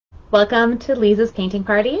Welcome to Liza's Painting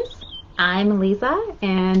Parties. I'm Liza,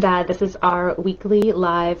 and this is our weekly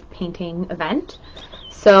live painting event.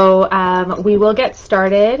 So we will get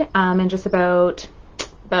started in just about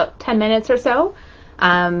 10 minutes or so,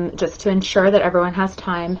 just to ensure that everyone has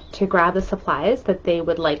time to grab the supplies that they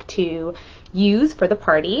would like to use for the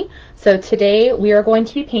party. So today we are going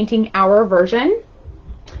to be painting our version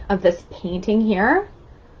of this painting here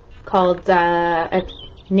called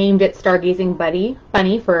named it Stargazing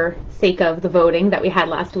Bunny for sake of the voting that we had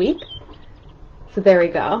last week. So there we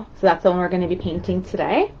go. So that's the one we're going to be painting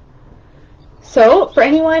today. So for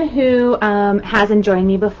anyone who hasn't joined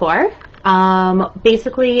me before,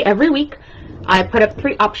 basically every week I put up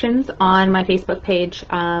 3 options on my Facebook page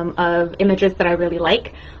of images that I really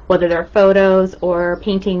like, whether they're photos or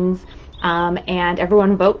paintings, and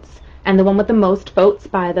everyone votes. And the one with the most votes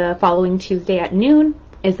by the following Tuesday at noon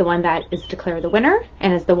is the one that is declared the winner,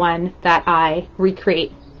 and is the one that I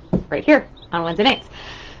recreate right here on Wednesday nights.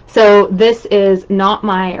 So this is not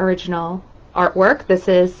my original artwork. This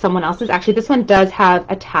is someone else's. Actually, this one does have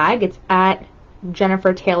a tag. It's at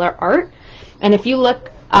Jennifer Taylor Art. And if you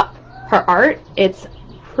look up her art, it's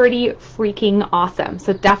pretty freaking awesome.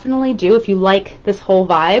 So definitely do if you like this whole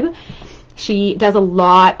vibe. She does a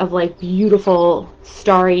lot of like beautiful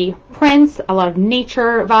starry prints, a lot of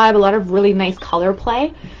nature vibe, a lot of really nice color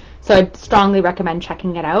play. So I'd strongly recommend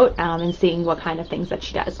checking it out and seeing what kind of things that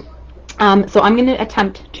she does. So I'm going to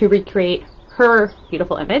attempt to recreate her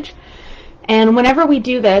beautiful image. And whenever we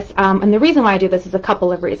do this, and the reason why I do this is a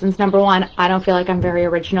couple of reasons. Number one, I don't feel like I'm very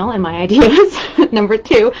original in my ideas. Number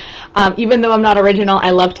two, even though I'm not original, I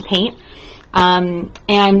love to paint.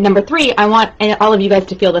 And number 3, I want all of you guys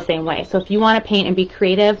to feel the same way. So if you want to paint and be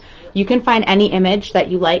creative, you can find any image that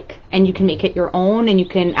you like and you can make it your own, and you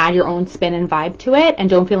can add your own spin and vibe to it, and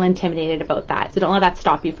don't feel intimidated about that. So don't let that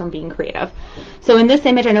stop you from being creative. So in this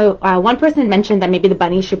image, I know one person mentioned that maybe the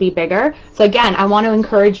bunny should be bigger. So again, I want to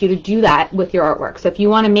encourage you to do that with your artwork. So if you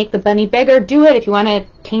want to make the bunny bigger, do it. If you want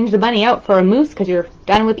to change the bunny out for a moose because you're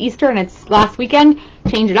done with Easter and it's last weekend,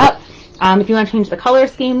 change it up. If you want to change the color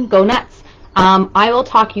scheme, go nuts. I will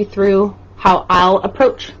talk you through how I'll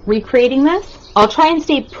approach recreating this. I'll try and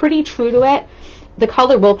stay pretty true to it. The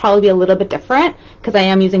color will probably be a little bit different because I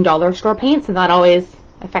am using dollar store paints, and that always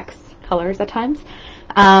affects colors at times,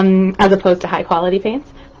 as opposed to high quality paints.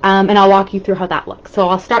 And I'll walk you through how that looks. So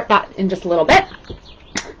I'll start that in just a little bit.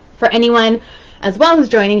 For anyone as well who's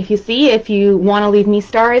joining, if you want to leave me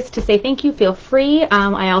stars to say thank you, feel free.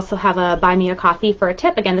 I also have a buy me a coffee for a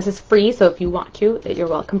tip. Again, this is free, so if you want to, you're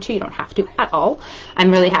welcome to. You don't have to at all. I'm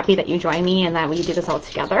really happy that you join me and that we do this all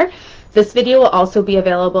together. This video will also be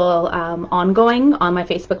available ongoing on my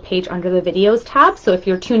Facebook page under the videos tab. So if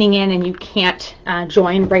you're tuning in and you can't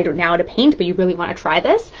join right now to paint, but you really want to try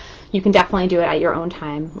this, you can definitely do it at your own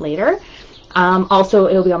time later. Also,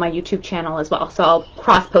 it'll be on my YouTube channel as well. So I'll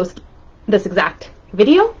cross-post this exact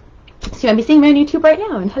video. So you might be seeing me on YouTube right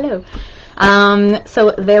now, and hello.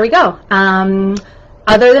 So there we go.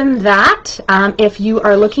 Other than that, if you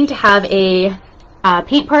are looking to have a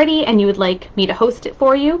paint party and you would like me to host it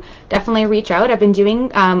for you, definitely reach out. I've been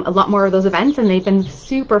doing a lot more of those events and they've been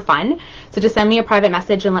super fun. So just send me a private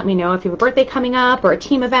message and let me know if you have a birthday coming up or a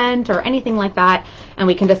team event or anything like that, and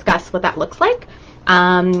we can discuss what that looks like.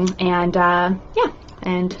 Yeah,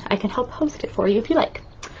 and I can help host it for you if you like.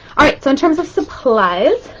 All right, so in terms of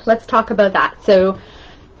supplies, let's talk about that. So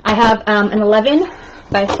I have an 11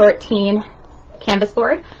 by 14 canvas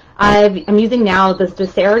board. I'm using now the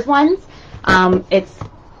Sayers ones. It's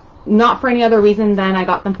not for any other reason than I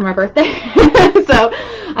got them for my birthday. So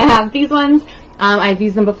I have these ones. I've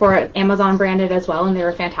used them before, Amazon branded as well, and they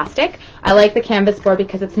were fantastic. I like the canvas board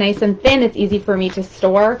because it's nice and thin. It's easy for me to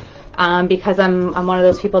store because I'm one of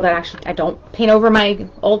those people that actually I don't paint over my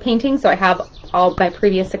old paintings. So I have all my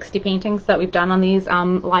previous 60 paintings that we've done on these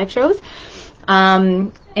live shows,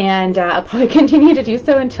 and I'll probably continue to do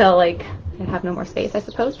so until like I have no more space, I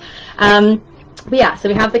suppose. But yeah, so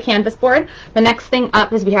we have the canvas board. The next thing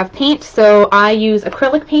up is we have paint. So I use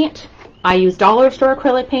acrylic paint. I use dollar store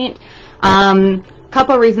acrylic paint.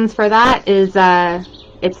 Couple reasons for that is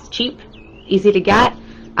it's cheap, easy to get,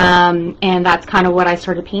 and that's kind of what I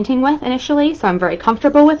started painting with initially, so I'm very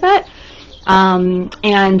comfortable with it. Again,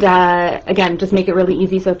 just make it really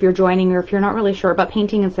easy, so if you're joining or if you're not really sure about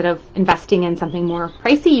painting, instead of investing in something more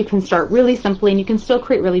pricey, you can start really simply and you can still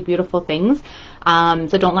create really beautiful things.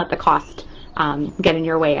 So don't let the cost get in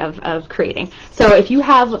your way of creating. So if you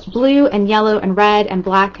have blue and yellow and red and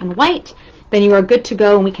black and white, then you are good to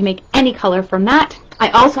go, and we can make any color from that. I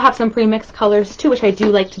also have some pre-mixed colors too, which I do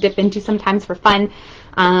like to dip into sometimes for fun,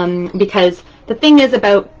 because the thing is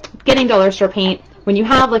about getting dollar store paint when you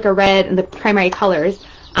have like a red and the primary colors,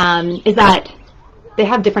 is that they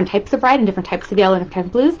have different types of red and different types of yellow and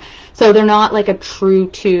different types of blues. So they're not like a true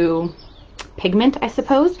to pigment, I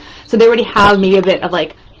suppose. So they already have maybe a bit of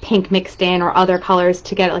like pink mixed in or other colors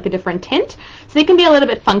to get like a different tint. So they can be a little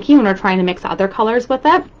bit funky when we're trying to mix other colors with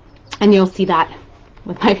it. And you'll see that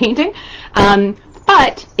with my painting.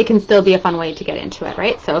 But it can still be a fun way to get into it,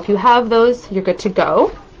 right? So if you have those, you're good to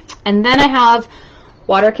go. And then I have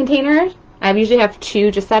water containers. I usually have 2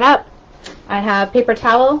 just set up. I have paper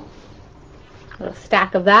towel, a little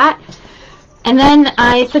stack of that. And then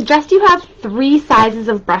I suggest you have 3 sizes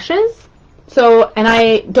of brushes. So, and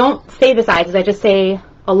I don't say the sizes, I just say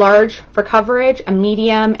a large for coverage, a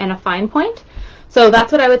medium, and a fine point. So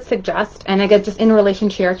that's what I would suggest, and again, just in relation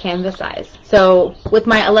to your canvas size. So with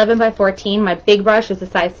my 11 by 14, my big brush is a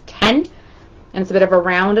size 10, and it's a bit of a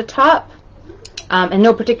round top. And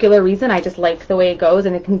no particular reason, I just like the way it goes,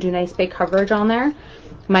 and it can do nice big coverage on there.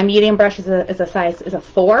 My medium brush is a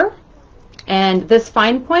 4, and this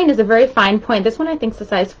fine point is a very fine point. This one I think is a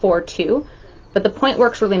size 4 too, but the point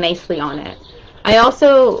works really nicely on it. I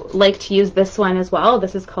also like to use this one as well.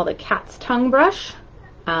 This is called a cat's tongue brush.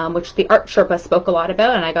 Which the Art Sherpa spoke a lot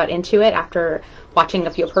about, and I got into it after watching a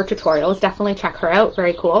few of her tutorials. Definitely check her out.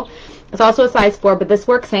 Very cool. It's also a size 4, but this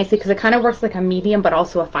works nicely because it kind of works like a medium but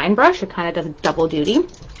also a fine brush. It kind of does double duty.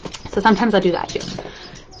 So sometimes I'll do that too.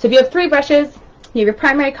 So if you have 3 brushes, you have your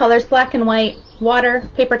primary colors, black and white, water,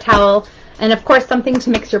 paper towel, and of course something to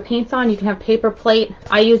mix your paints on. You can have paper plate.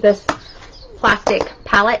 I use this plastic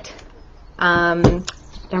palette. Then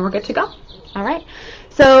we're good to go. All right.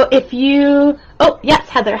 So if you, oh yes,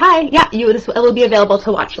 Heather, hi, yeah, it will be available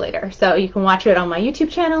to watch later. So you can watch it on my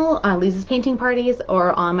YouTube channel, on Liza's Painting Parties,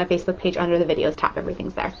 or on my Facebook page under the videos tab.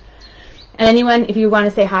 Everything's there. And anyone, if you want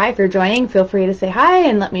to say hi, if you're joining, feel free to say hi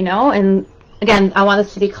and let me know. And again, I want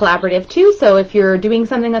this to be collaborative too. So if you're doing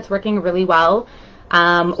something that's working really well,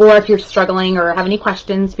 or if you're struggling or have any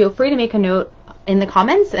questions, feel free to make a note in the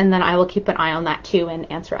comments, and then I will keep an eye on that too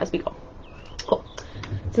and answer as we go. Cool.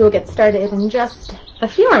 So we'll get started in just a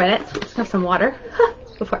few more minutes. Let's have some water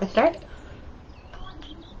before I start.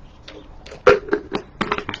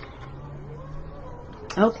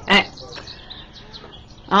 Okay.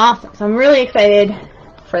 Awesome. So I'm really excited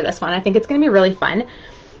for this one. I think it's going to be really fun.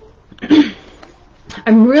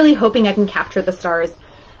 I'm really hoping I can capture the stars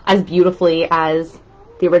as beautifully as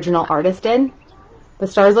the original artist did. The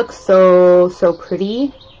stars look so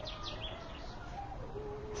pretty.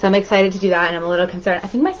 So I'm excited to do that, and I'm a little concerned. I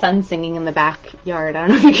think my son's singing in the backyard. I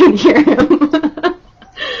don't know if you can hear him.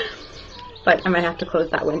 But I might have to close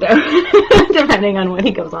that window, depending on what he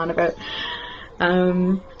goes on about.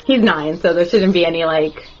 He's 9, so there shouldn't be any,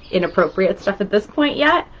 like, inappropriate stuff at this point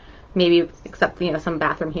yet. Maybe, except, you know, some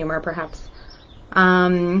bathroom humor, perhaps.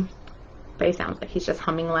 But he sounds like he's just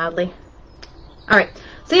humming loudly. Alright,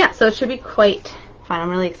 so yeah, so it should be quite fun. I'm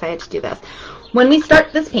really excited to do this. When we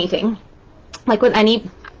start this painting, like with any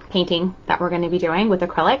painting that we're going to be doing with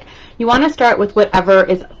acrylic, you want to start with whatever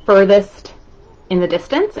is furthest in the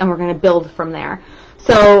distance, and we're going to build from there.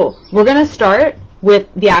 So we're going to start with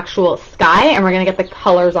the actual sky, and we're going to get the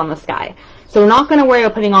colors on the sky. So we're not going to worry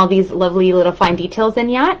about putting all these lovely little fine details in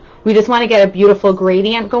yet. We just want to get a beautiful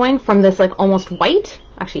gradient going from this like almost white,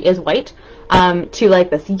 actually is white, to like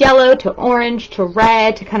this yellow, to orange, to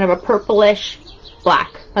red, to kind of a purplish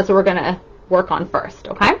black. That's what we're going to work on first,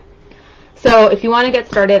 okay? So if you want to get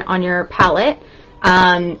started on your palette,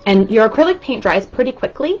 and your acrylic paint dries pretty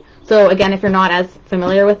quickly. So again, if you're not as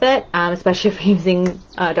familiar with it, especially if you're using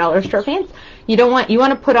dollar store paints, you want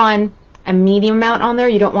to put on a medium amount on there.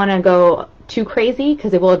 You don't want to go too crazy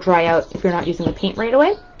because it will dry out if you're not using the paint right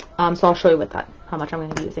away. So I'll show you how much I'm going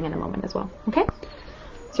to be using in a moment as well. Okay.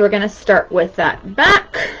 So we're going to start with that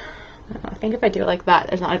back. I think if I do it like that,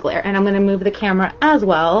 there's not a glare. And I'm going to move the camera as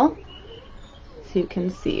well, so you can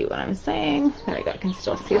see what I'm saying. There we go, I can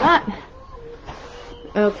still see that.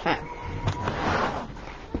 Okay.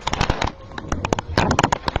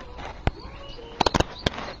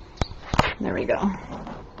 There we go.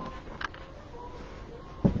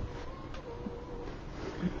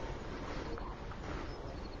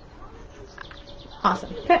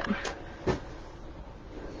 Awesome. Okay.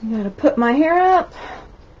 I'm going to put my hair up,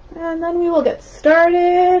 and then we will get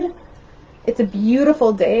started. It's a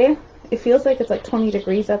beautiful day. It feels like it's like 20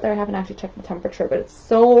 degrees out there. I haven't actually checked the temperature, but it's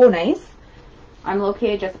so nice. I'm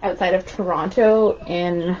located just outside of Toronto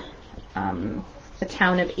in the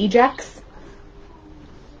town of Ajax.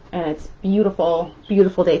 And it's beautiful,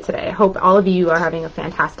 beautiful day today. I hope all of you are having a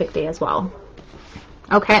fantastic day as well.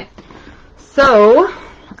 Okay, so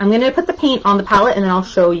I'm going to put the paint on the palette, and then I'll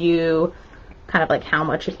show you kind of like how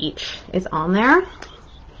much of each is on there.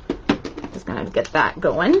 Just gonna get that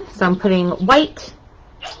going. So I'm putting white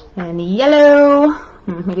and yellow,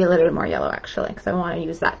 maybe a little bit more yellow actually, because I want to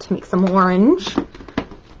use that to make some orange.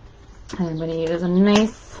 And I'm going to use a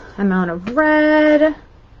nice amount of red.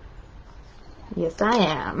 Yes, I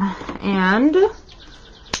am. And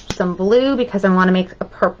some blue because I want to make a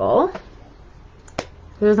purple.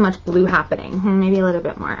 There isn't much blue happening. Maybe a little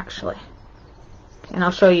bit more actually. And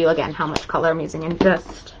I'll show you again how much color I'm using in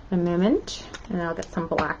just a moment. And then I'll get some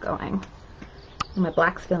black going. And my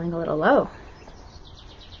black's feeling a little low.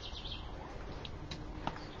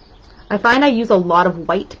 I find I use a lot of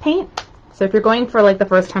white paint. So if you're going for like the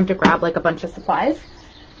first time to grab like a bunch of supplies,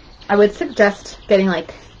 I would suggest getting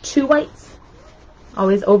like 2 whites.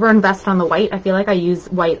 Always overinvest on the white. I feel like I use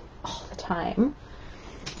white all the time.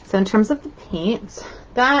 So in terms of the paints,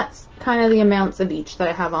 that's kind of the amounts of each that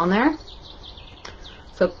I have on there.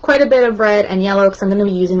 So quite a bit of red and yellow because I'm going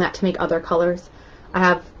to be using that to make other colors. I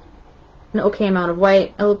have an okay amount of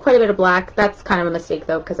white, quite a bit of black. That's kind of a mistake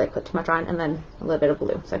though because I put too much on, and then a little bit of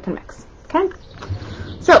blue so I can mix. Okay,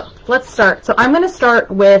 so let's start. So I'm going to start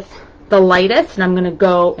with the lightest and I'm going to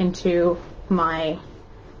go into my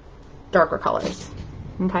darker colors.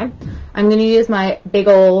 Okay, I'm going to use my big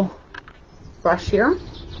old brush here.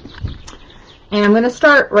 And I'm going to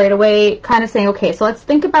start right away kind of saying, okay, so let's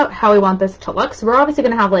think about how we want this to look. So we're obviously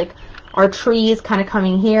going to have like our trees kind of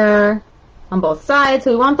coming here on both sides.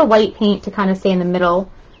 So we want the white paint to kind of stay in the middle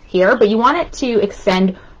here, but you want it to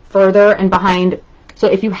extend further and behind. So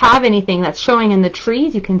if you have anything that's showing in the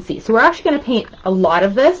trees, you can see. So we're actually going to paint a lot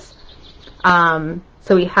of this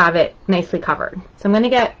so we have it nicely covered. So I'm going to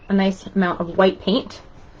get a nice amount of white paint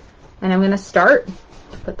and I'm going to start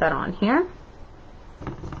to put that on here.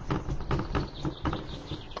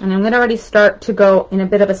 And I'm going to already start to go in a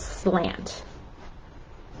bit of a slant.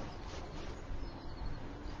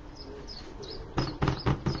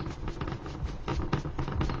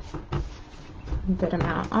 A good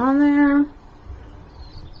amount on there.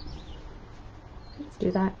 Let's do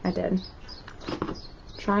that. I did.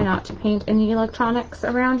 Try not to paint any electronics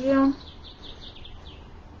around you.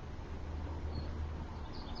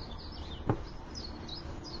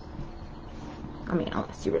 I mean,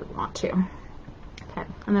 unless you really want to. Okay,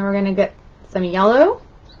 and then we're going to get some yellow,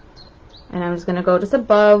 and I'm just going to go just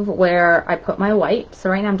above where I put my white. So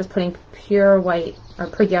right now I'm just putting pure white or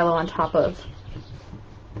pure yellow on top of,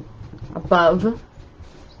 above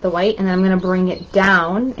the white, and then I'm going to bring it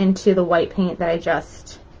down into the white paint that I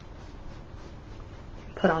just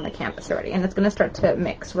put on the canvas already. And it's going to start to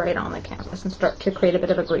mix right on the canvas and start to create a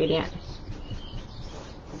bit of a gradient.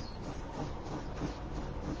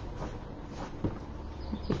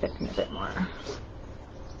 Keep it in a bit more.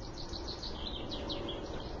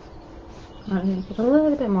 I'm going to keep it a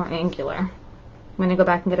little bit more angular. I'm going to go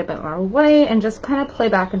back and get a bit more white and just kind of play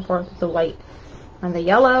back and forth with the white and the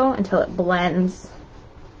yellow until it blends.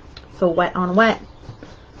 So wet on wet.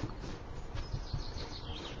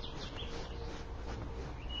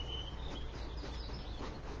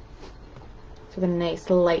 So the nice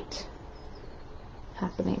light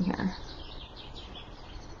happening here.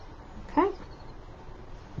 Okay.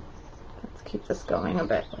 Let's keep this going a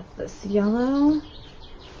bit with this yellow.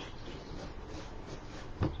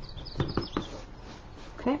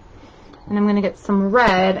 Okay, and I'm going to get some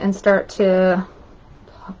red and start to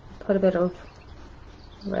put a bit of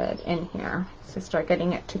red in here. So start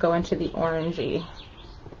getting it to go into the orangey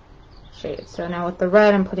shade. So now with the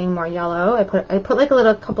red, I'm putting more yellow. I put like a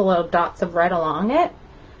little couple of dots of red along it.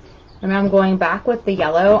 And I'm going back with the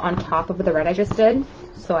yellow on top of the red I just did,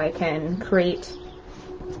 so I can create,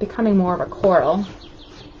 it's becoming more of a coral.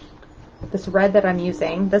 This red that I'm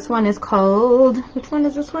using, this one is called, which one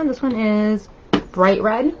is this one? This one is bright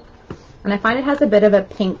red, and I find it has a bit of a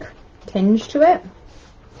pink tinge to it.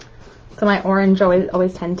 So my orange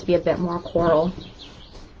always tend to be a bit more coral.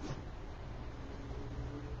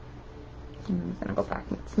 And I'm gonna go back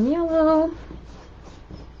and get some yellow.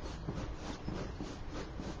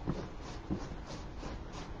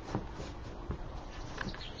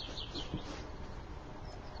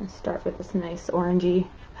 I'll start with this nice orangey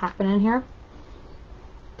happening here.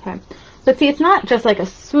 Okay. But see, it's not just like a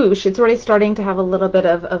swoosh, it's already starting to have a little bit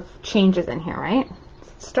of changes in here, right?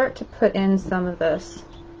 Let's start to put in some of this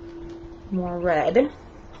more red.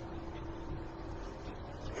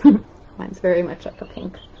 Mine's very much like a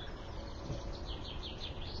pink.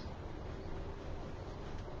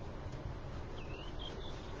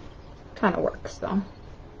 Kind of works though.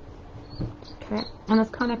 Okay, and this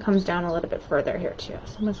kind of comes down a little bit further here too.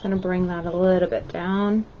 So I'm just going to bring that a little bit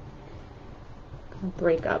down.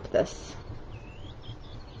 Break up this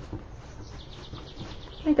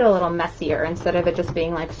make it a little messier instead of it just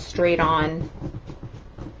being like straight on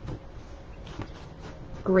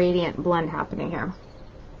gradient blend happening here.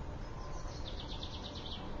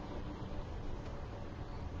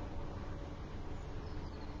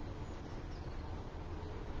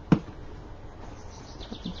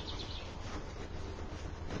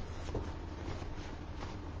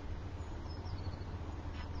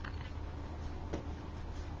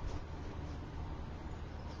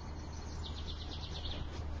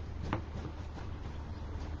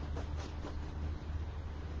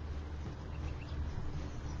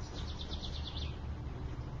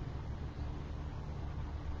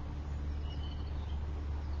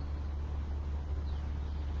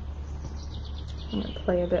 I'm going to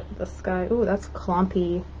play a bit with the sky. Ooh, that's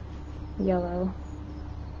clumpy yellow.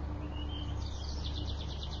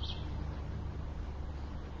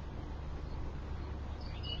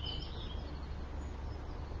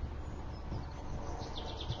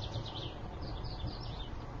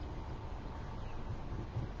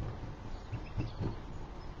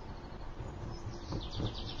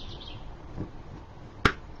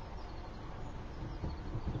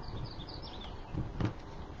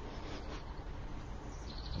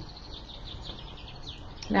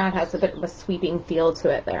 Now it has a bit of a sweeping feel to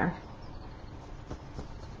it there.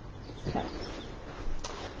 Okay.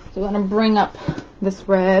 So we're going to bring up this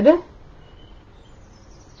red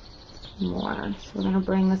more. So we're going to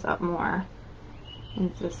bring this up more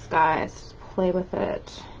into the sky. Just play with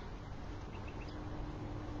it.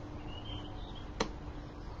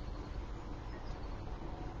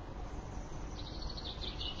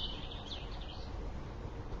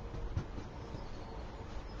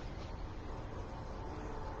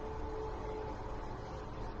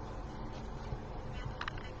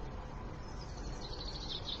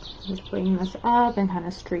 Just bringing this up and kind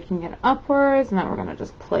of streaking it upwards, and then we're going to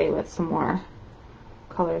just play with some more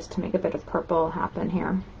colors to make a bit of purple happen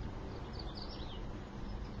here.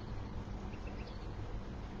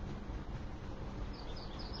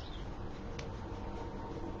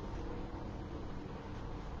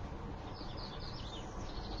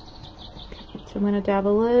 Okay, so I'm going to dab a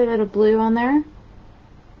little bit of blue on there,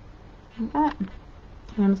 like that. And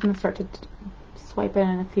I'm just going to start to swipe it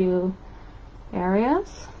in a few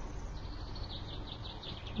areas.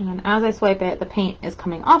 And then as I swipe it, the paint is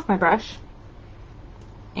coming off my brush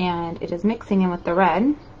and it is mixing in with the red,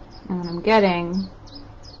 and then I'm getting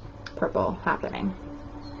purple happening.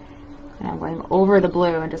 And I'm going over the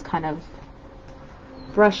blue and just kind of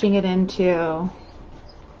brushing it into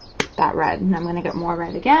that red. And I'm going to get more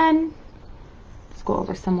red again. Just go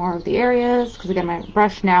over some more of the areas, because again, my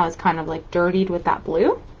brush now is kind of like dirtied with that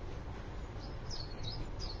blue.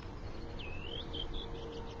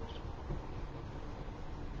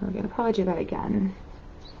 We're going to probably do that again,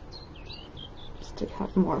 just to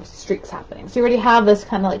have more streaks happening. So you already have this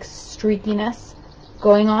kind of like streakiness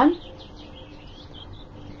going on.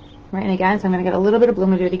 Right, and again, so I'm going to get a little bit of blue. I'm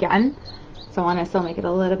going to do it again. So I want to still make it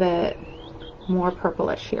a little bit more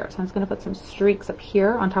purplish here. So I'm just going to put some streaks up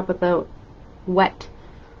here on top of the wet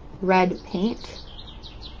red paint.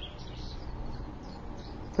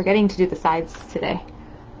 Forgetting to do the sides today.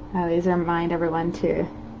 I always remind everyone to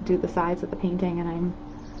do the sides of the painting, and I'm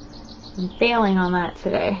failing on that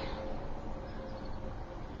today.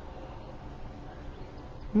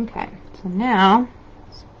 Okay, so now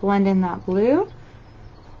let's blend in that blue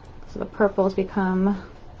so the purples become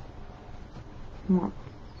more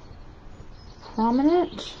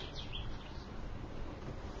prominent.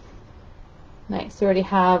 Nice, we already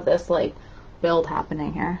have this like build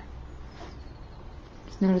happening here.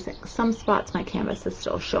 Just noticing some spots my canvas is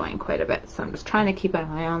still showing quite a bit, so I'm just trying to keep an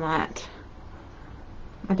eye on that.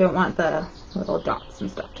 I don't want the little dots and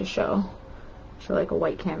stuff to show. So like a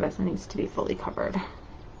white canvas, it needs to be fully covered.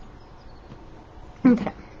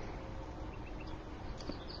 Okay.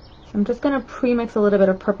 So I'm just going to pre-mix a little bit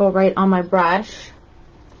of purple right on my brush.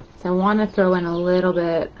 So I want to throw in a little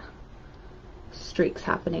bit streaks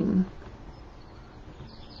happening.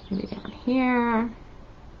 Maybe down here.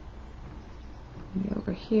 Maybe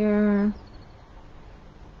over here.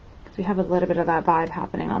 Because we have a little bit of that vibe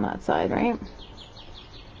happening on that side, right?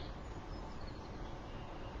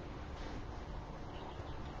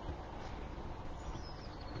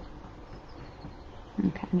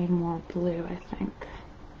 Okay, I need more blue, I think.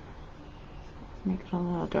 Make it a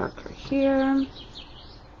little darker here.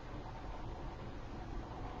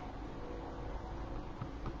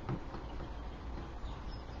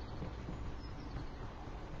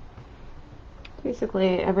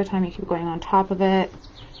 Basically, every time you keep going on top of it,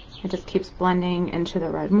 it just keeps blending into the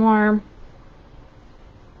red more.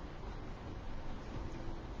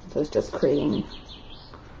 So it's just creating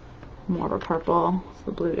more of a purple so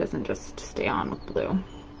the blue doesn't just stay on with blue.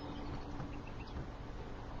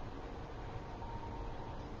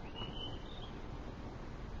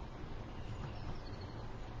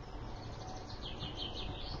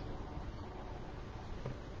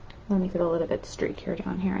 I'll make it a little bit streakier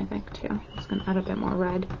down here, I think, too. I'm just going to add a bit more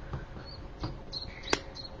red.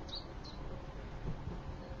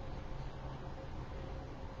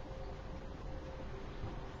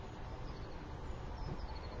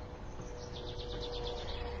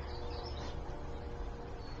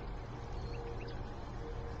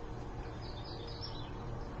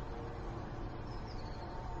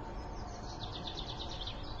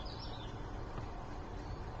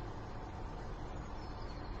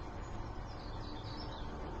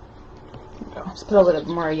 Just put a little bit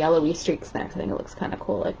more yellowy streaks there. I think it looks kind of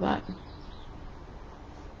cool like that.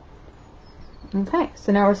 Okay,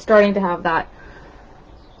 so now we're starting to have that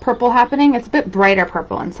purple happening. It's a bit brighter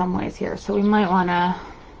purple in some ways here, so we might want to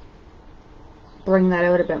bring that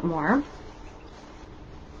out a bit more.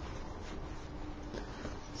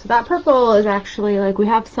 So that purple is actually, like, we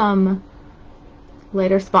have some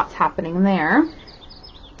lighter spots happening there.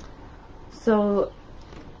 So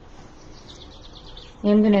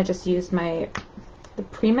I'm going to just use the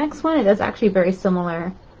premix one. It is actually very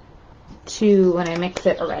similar to when I mix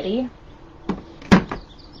it already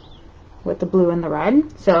with the blue and the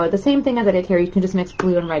red. So the same thing as I did here, you can just mix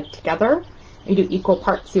blue and red together. You do equal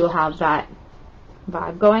parts, you'll have that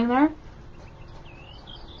vibe going there.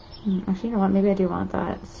 Actually, you know what? Maybe I do want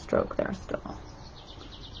that stroke there still. I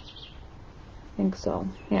think so.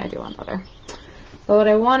 Yeah, I do want that there. But what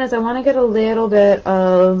I want is I want to get a little bit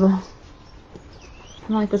of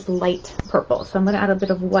kind of like this light purple. So I'm going to add a bit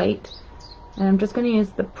of white. And I'm just going to use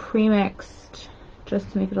the premixed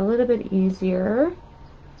just to make it a little bit easier.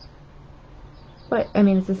 But, I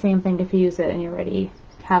mean, it's the same thing if you use it and you already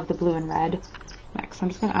have the blue and red mix. So I'm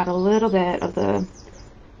just going to add a little bit of the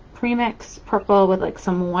premix purple with like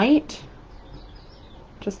some white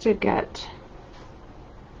just to get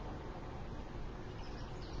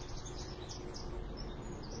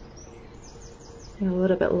a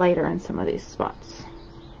little bit lighter in some of these spots.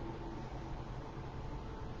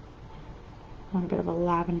 A bit of a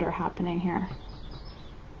lavender happening here.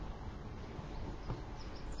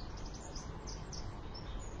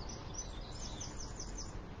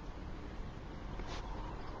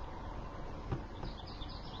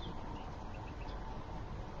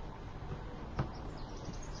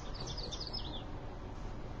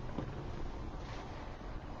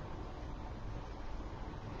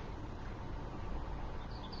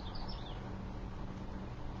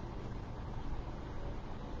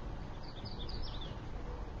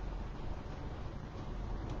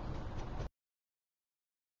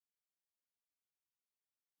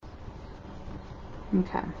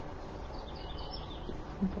 Okay.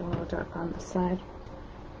 Make it a little darker on the side.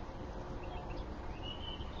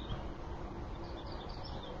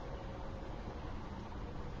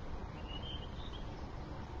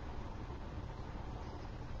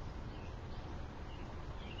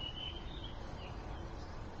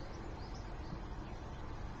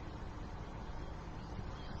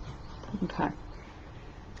 Okay.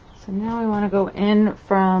 So now we want to go in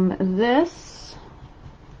from this.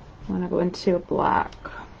 I want to go into black.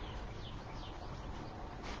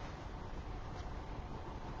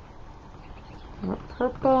 Or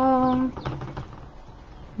purple.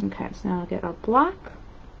 Okay, so now I'll get our black.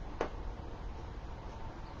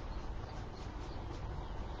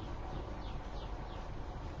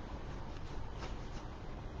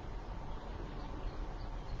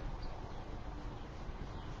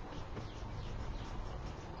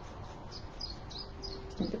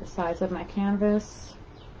 Look at the sides of my canvas.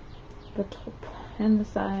 The top and the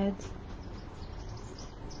sides.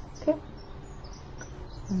 Okay.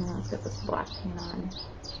 And then let's get this black paint on.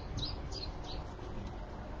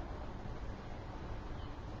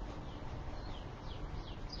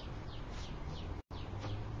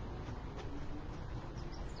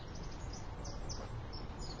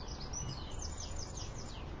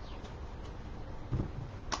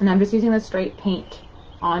 And I'm just using the straight paint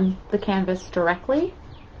on the canvas directly.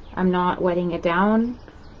 I'm not wetting it down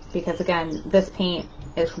because, again, this paint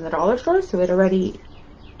is from the dollar store, so it already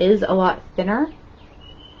is a lot thinner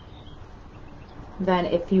than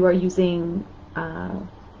if you are using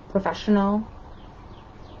professional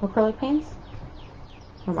acrylic paints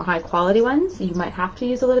or more high quality ones. You might have to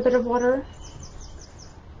use a little bit of water.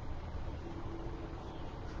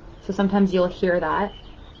 So sometimes you'll hear that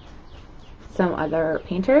some other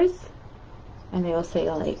painters, and they'll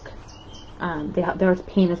say like their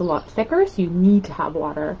paint is a lot thicker, so you need to have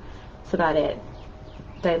water so that it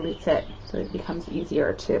dilutes it so it becomes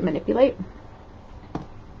easier to manipulate.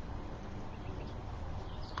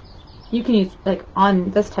 You can use, like,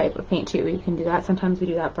 on this type of paint too, you can do that. Sometimes we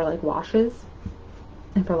do that for like washes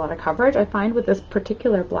and for a lot of coverage. I find with this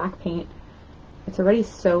particular black paint, it's already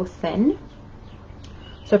so thin.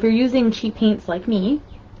 So if you're using cheap paints like me,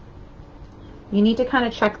 you need to kind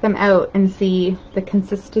of check them out and see the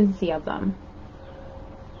consistency of them.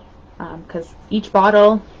 Because each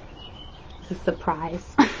bottle is a surprise.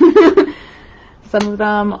 Some of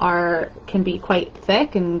them can be quite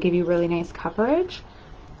thick and give you really nice coverage,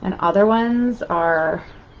 and other ones are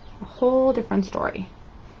a whole different story.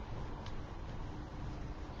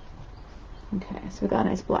 Okay, so we got a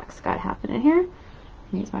nice black sky happening here.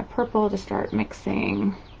 I use my purple to start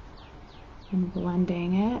mixing and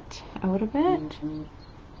blending it out a bit.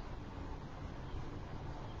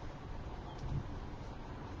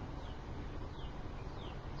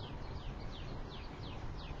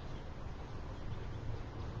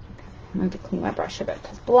 I'm going to clean my brush a bit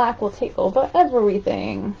because black will take over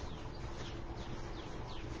everything.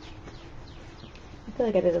 I feel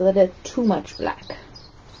like I did a little too much black.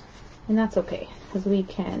 And that's okay, because we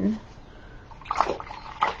can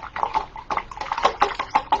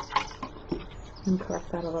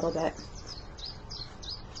correct that a little bit.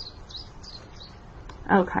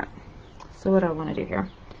 Okay, so what do I want to do here?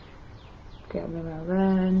 Okay, I'll move my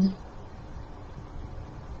red.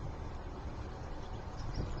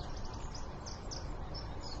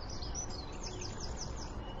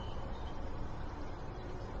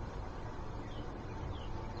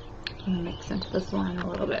 I'm going to mix into this line a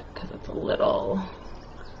little bit because it's a little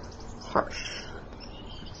harsh.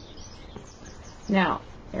 Now,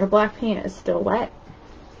 your black paint is still wet.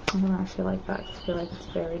 I don't actually like that. I feel like it's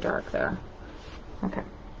very dark there. Okay,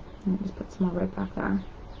 let me just put some more red back there.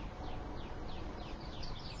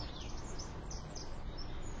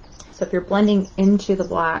 So if you're blending into the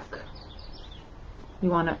black, you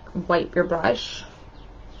want to wipe your brush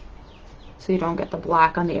so you don't get the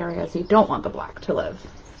black on the areas you don't want the black to live.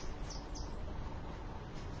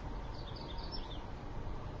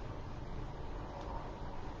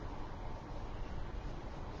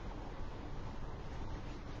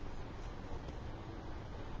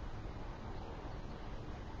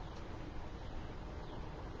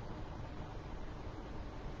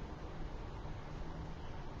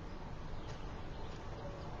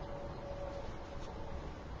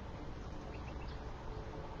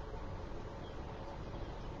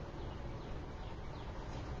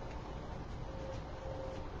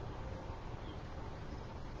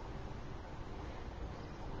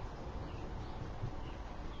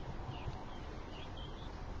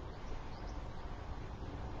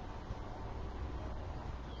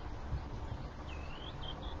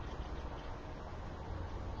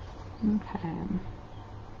 Okay.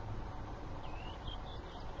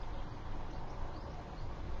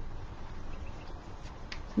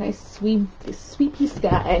 Nice sweepy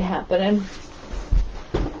sky happening.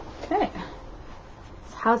 Okay.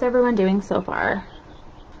 So how's everyone doing so far?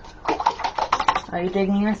 Are you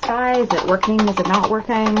digging your sky? Is it working? Is it not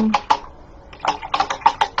working?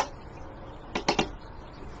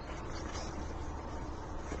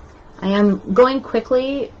 I am going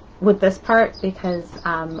quickly with this part because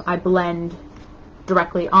I blend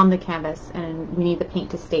directly on the canvas and we need the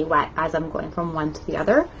paint to stay wet as I'm going from one to the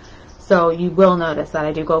other. So you will notice that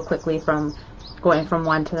I do go quickly from going from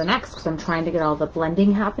one to the next because I'm trying to get all the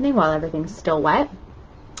blending happening while everything's still wet.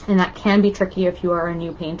 And that can be tricky if you are a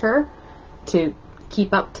new painter to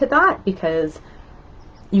keep up to that because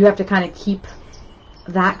you have to kind of keep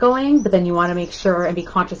that going, but then you want to make sure and be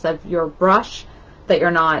conscious of your brush that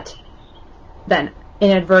you're not then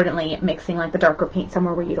inadvertently mixing like the darker paint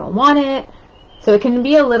somewhere where you don't want it. So it can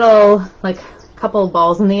be a little like a couple of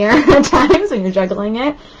balls in the air at times when you're juggling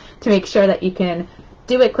it to make sure that you can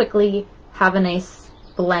do it quickly, have a nice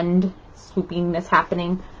blend, swoopiness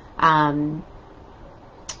happening.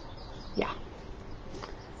 Yeah.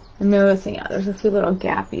 I'm noticing, yeah, there's a few little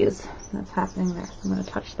gappies that's happening there. So I'm going to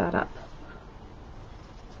touch that up.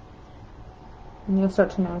 And you'll start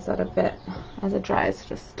to notice that a bit as it dries.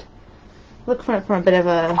 Just look for it from a bit of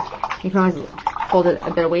a, you can always hold it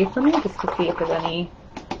a bit away from you just to see if there's anything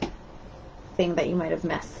that you might have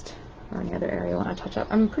missed or any other area you want to touch up.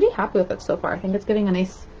 I'm pretty happy with it so far. I think it's giving a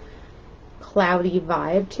nice cloudy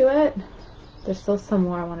vibe to it. There's still some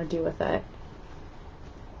more I want to do with it.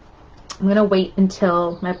 I'm going to wait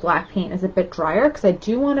until my black paint is a bit drier because I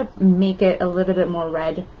do want to make it a little bit more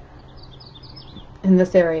red in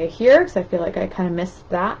this area here because I feel like I kind of missed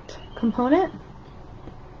that component.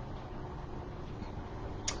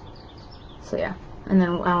 So yeah, and then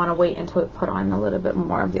I want to wait until we put on a little bit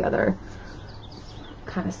more of the other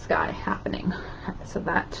kind of sky happening. So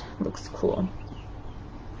that looks cool.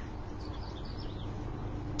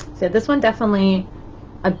 So this one, definitely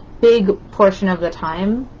a big portion of the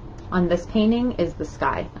time on this painting is the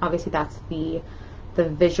sky. Obviously that's the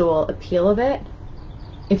visual appeal of it.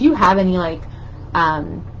 If you have any like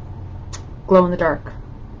glow in the dark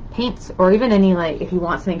paints, or even any, like, if you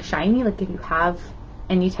want something shiny, like if you have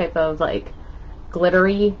any type of like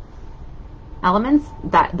glittery elements,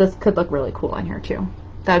 that this could look really cool on here too.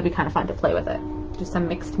 That would be kind of fun to play with it. Just a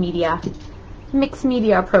mixed media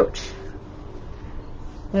approach.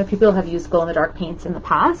 You know, people have used glow in the dark paints in the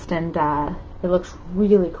past, and it looks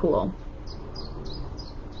really cool.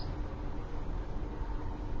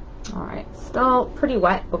 All right, still pretty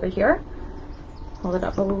wet over here. Hold it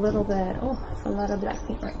up a little bit. Oh, there's a lot of black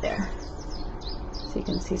paint right there. So you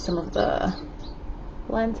can see some of the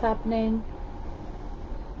blends happening.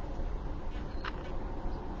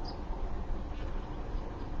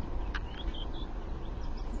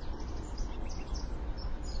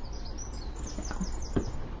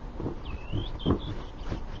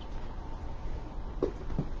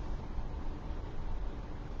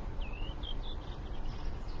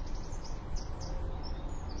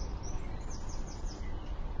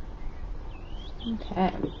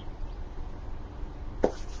 Okay.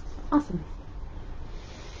 Awesome.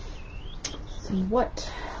 So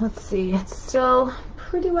let's see, it's still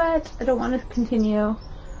pretty wet. I don't want to continue,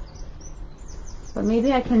 but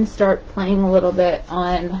maybe I can start playing a little bit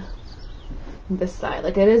on this side.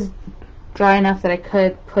 Like, it is dry enough that I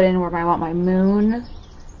could put in where I want my moon,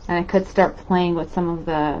 and I could start playing with some of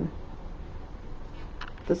the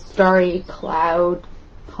starry cloud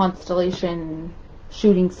constellation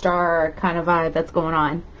shooting star kind of vibe that's going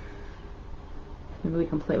on. Maybe we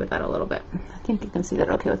can play with that a little bit. I think you can see that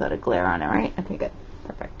okay without a glare on it, right? Okay, good.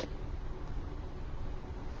 Perfect.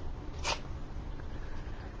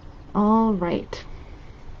 All right.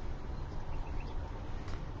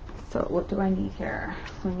 So what do I need here?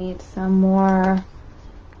 We need some more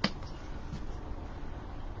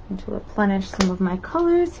to replenish some of my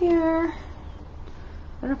colors here.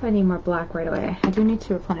 I don't know if I need more black right away. I do need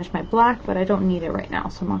to replenish my black, but I don't need it right now,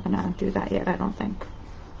 so I'm not gonna do that yet, I don't think.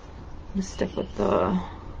 Just stick with the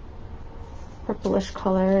purplish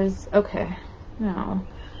colors. Okay, now I'm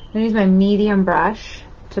gonna use my medium brush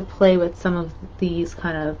to play with some of these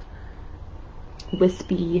kind of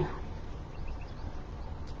wispy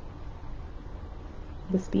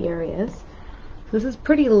areas. So this is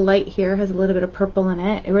pretty light here, has a little bit of purple in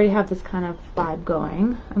it. I already have this kind of vibe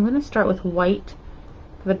going. I'm gonna start with white.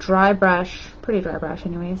 I have a dry brush, pretty dry brush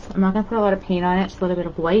anyways. I'm not going to put a lot of paint on it, just a little bit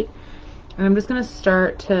of white. And I'm just going to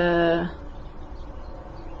start to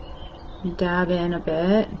dab in a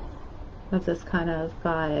bit of this kind of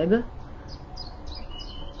vibe.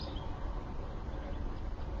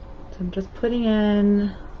 So I'm just putting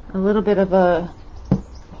in a little bit of a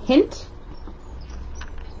hint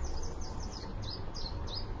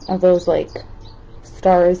of those like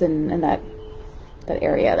stars in that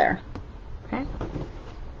area there. Okay.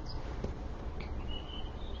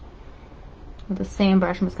 With the same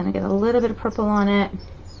brush, I'm just going to get a little bit of purple on it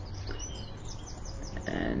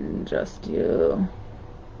and just do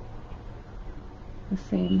the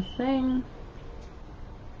same thing.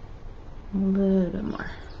 A little bit more.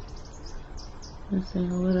 Just a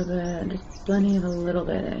little bit, just blending it a little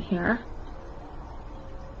bit in here.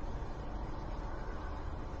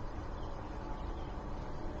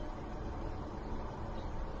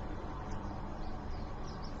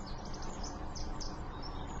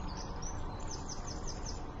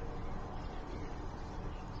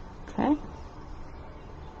 Okay.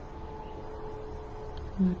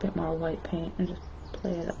 A bit more white paint and just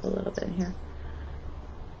play it up a little bit here.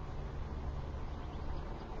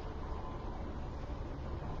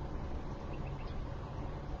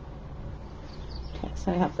 Okay,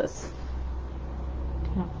 so I have this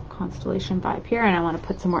kind of constellation vibe here, and I want to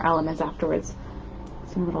put some more elements afterwards,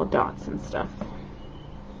 some little dots and stuff.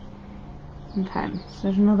 Okay, so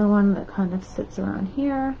there's another one that kind of sits around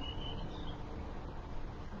here.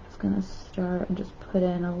 I'm just going to start and just put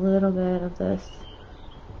in a little bit of this.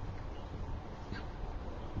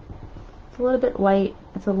 It's a little bit white,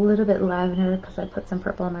 it's a little bit lavender because I put some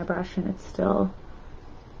purple on my brush and it's still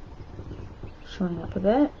showing up a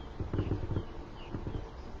bit.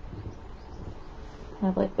 I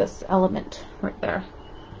have like this element right there.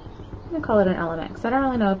 I'm going to call it an element because I don't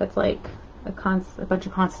really know if it's like a bunch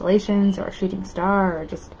of constellations or a shooting star or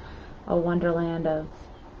just a wonderland of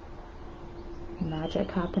magic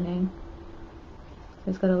happening.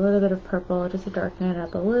 It's got a little bit of purple just to darken it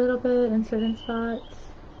up a little bit in certain spots.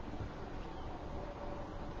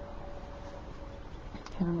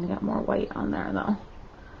 Okay, I'm going to get more white on there though.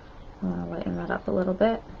 I want to lighten that up a little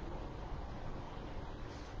bit.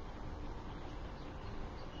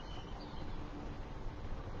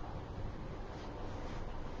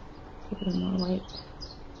 A little more white.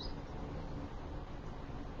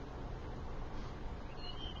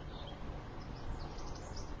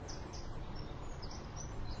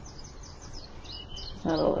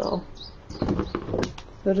 Not a little.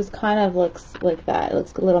 So it just kind of looks like that. It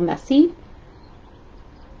looks a little messy.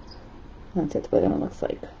 That's what it looks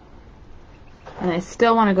like. And I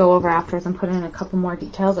still want to go over afterwards and put in a couple more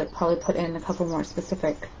details. Like probably put in a couple more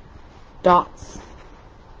specific dots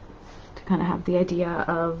to kind of have the idea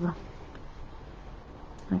of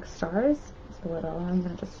like stars. Just a little. I'm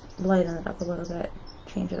going to just lighten it up a little bit,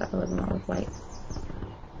 change it up a little more with white.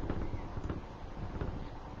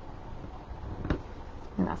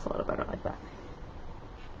 And that's a little better like that.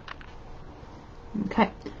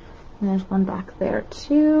 Okay. And there's one back there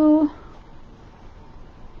too.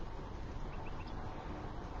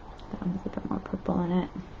 That one has a bit more purple in it.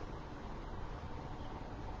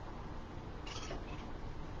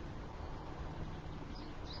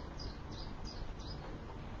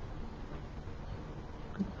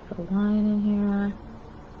 Put a line in here.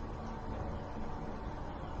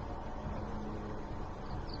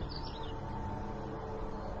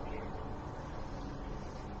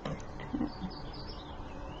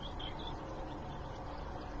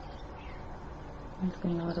 It's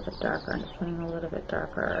getting a little bit darker. I'm just putting a little bit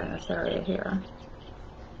darker in this area here.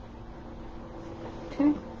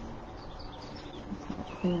 Okay.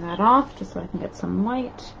 Clean that off just so I can get some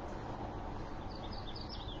white.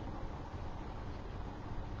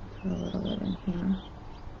 Put a little bit in here.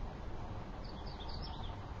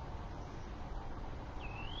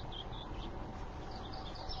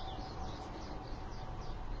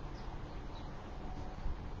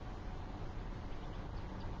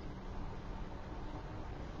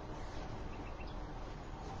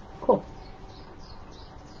 Cool.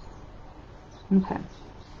 Okay.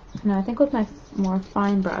 Now I think with my more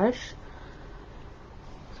fine brush,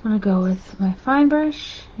 I'm going to go with my fine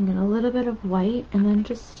brush and get a little bit of white, and then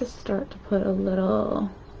just to start to put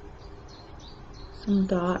some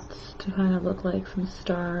dots to kind of look like some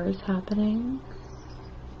stars happening.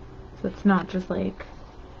 So it's not just like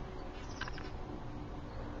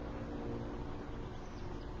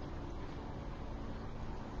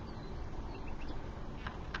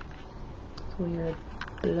weird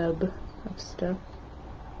blub of stuff.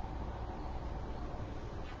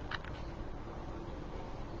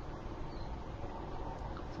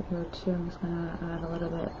 So here too, I'm just gonna add a little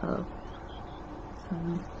bit of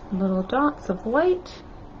some little dots of white.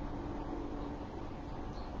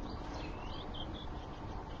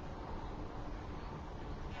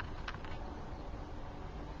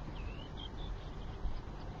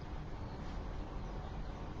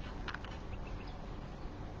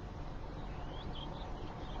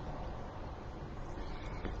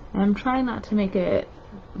 I'm trying not to make it,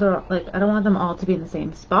 like, I don't want them all to be in the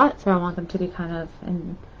same spot, so I want them to be kind of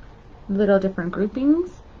in little different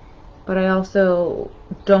groupings, but I also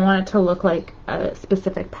don't want it to look like a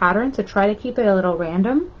specific pattern, so try to keep it a little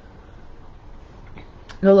random.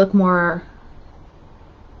 It'll look more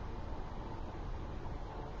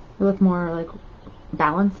like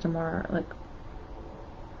balanced and more like,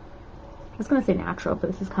 I was going to say natural,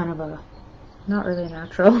 but this is kind of a, not really a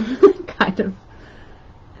natural kind of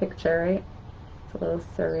picture, right? It's a little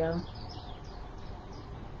surreal.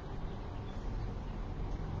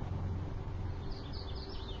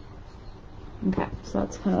 Okay, so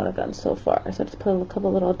that's kind of what I've done so far. So I just put a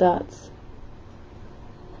couple little dots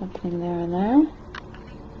happening there and there.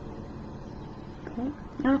 Okay.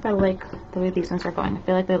 I don't know if I like the way these ones are going. I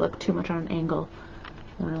feel like they look too much on an angle.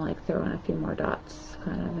 I want to like throw in a few more dots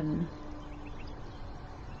kind of in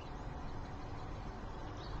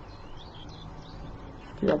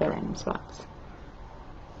the other random spots.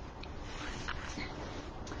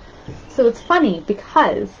 So it's funny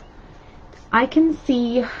because I can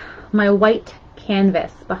see my white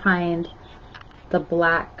canvas behind the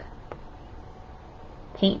black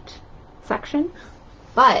paint section,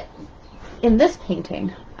 but in this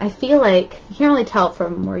painting I feel like you can't really tell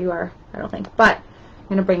from where you are, I don't think, but I'm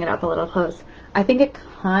gonna bring it up a little close. I think it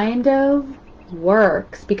kind of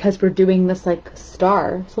works because we're doing this like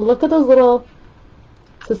star. So look at those little,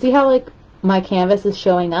 so see how like my canvas is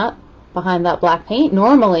showing up behind that black paint?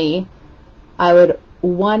 Normally I would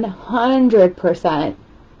 100%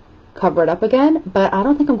 cover it up again, but I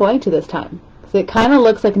don't think I'm going to this time. because it kind of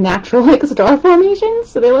looks like natural like star formations,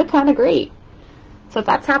 so they look kind of great. So if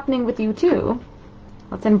that's happening with you too,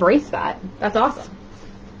 let's embrace that. That's awesome.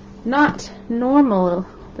 Not normal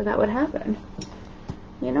that would happen.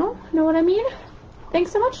 You know what I mean?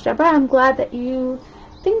 Thanks so much, Deborah. I'm glad that you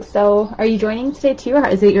think so. Are you joining today too, or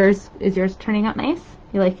is yours turning out nice?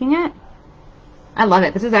 You liking it? I love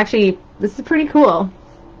it. This is pretty cool.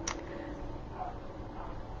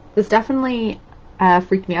 This definitely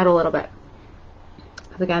freaked me out a little bit.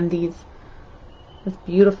 Because again, this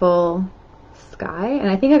beautiful sky, and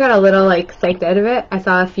I think I got a little like psyched out of it. I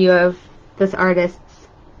saw a few of this artist's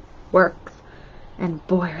works, and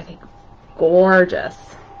boy, are they gorgeous.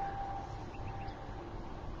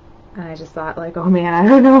 And I just thought like, oh man, I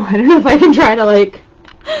don't know if I can try to like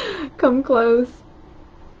come close.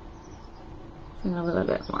 And a little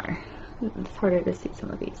bit more. It's harder to see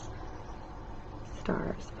some of these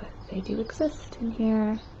stars, but they do exist in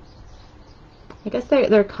here. I guess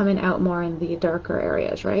they're coming out more in the darker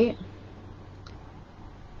areas, right?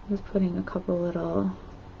 I'm just putting a couple little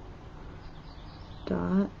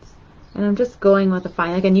dots, and I'm just going with a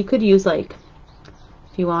fine. Again, you could use like,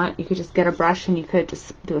 if you want, you could just get a brush and you could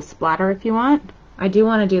just do a splatter if you want. I do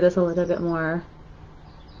want to do this a little bit more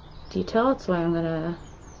detailed, so I'm gonna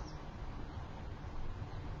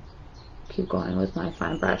keep going with my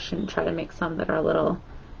fine brush and try to make some that are a little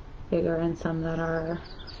bigger and some that are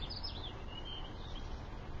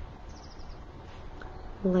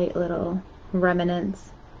light little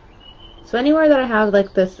remnants. So anywhere that I have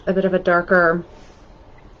like this, a bit of a darker,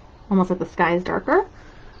 almost like the sky is darker,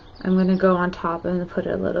 I'm going to go on top and put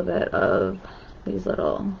a little bit of these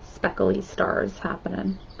little speckly stars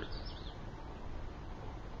happening.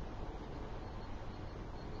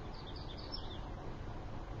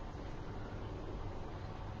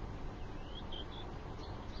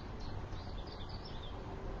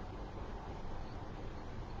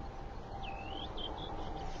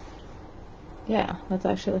 Yeah, that's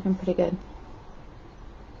actually looking pretty good.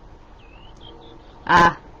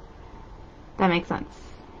 Ah, that makes sense.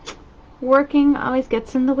 Working always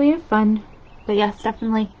gets in the way of fun. But yes,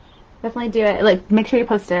 definitely do it. Like, make sure you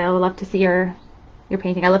post it. I would love to see your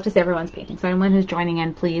painting. I love to see everyone's painting. So anyone who's joining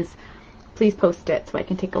in, please post it so I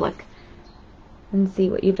can take a look and see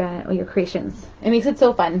what you've done, what your creations. It makes it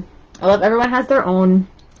so fun. I love everyone has their own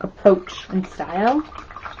approach and style.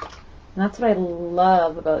 And that's what I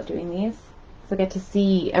love about doing these. So I get to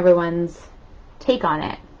see everyone's take on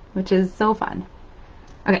it, which is so fun.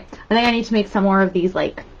 Okay, I think I need to make some more of these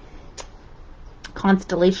like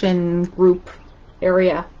constellation group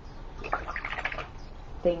area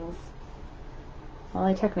things. All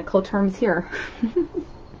the technical terms here.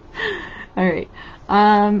 Alright,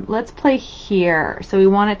 let's play here. So we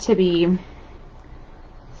want it to be,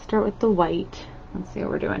 start with the white. Let's see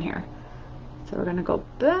what we're doing here. So we're gonna go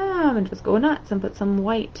bam and just go nuts and put some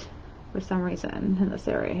white for some reason in this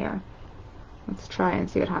area here. Let's try and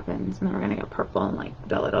see what happens, and then we're gonna go purple and like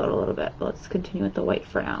dull it out a little bit, but let's continue with the white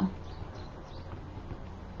for now.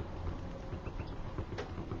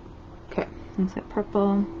 Okay, let's hit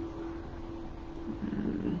purple.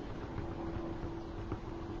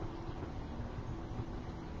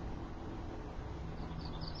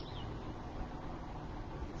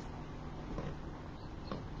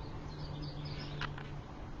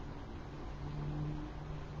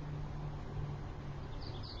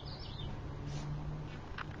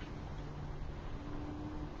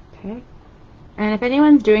 Okay. And if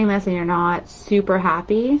anyone's doing this and you're not super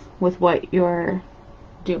happy with what you're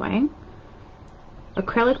doing,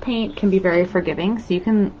 acrylic paint can be very forgiving, so you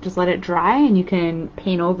can just let it dry and you can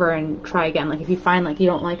paint over and try again. Like if you find like you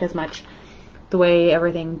don't like as much the way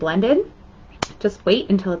everything blended, just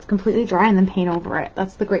wait until it's completely dry and then paint over it.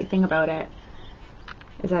 That's the great thing about it,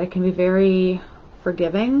 is that it can be very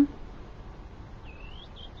forgiving.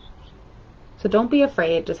 So don't be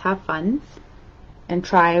afraid, just have fun and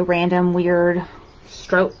try random weird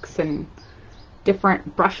strokes and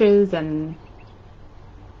different brushes and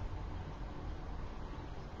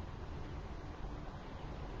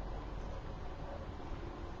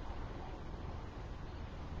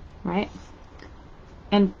right.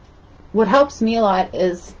 And what helps me a lot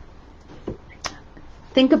is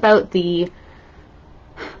think about the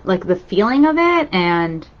feeling of it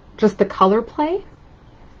and just the color play.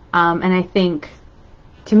 And I think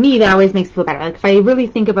to me that always makes me feel better. Like if I really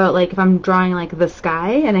think about like if I'm drawing like the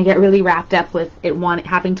sky and I get really wrapped up with it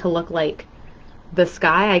having to look like the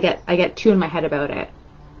sky, I get too in my head about it.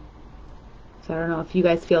 So I don't know if you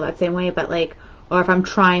guys feel that same way, but like, or if I'm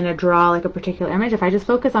trying to draw like a particular image, if I just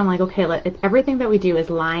focus on like, okay, everything that we do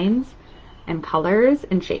is lines and colors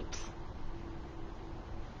and shapes.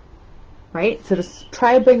 right? So just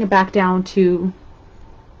try to bring it back down to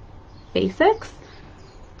basics.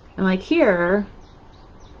 And like here,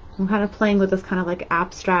 I'm kind of playing with this kind of like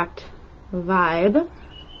abstract vibe,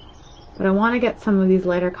 but I want to get some of these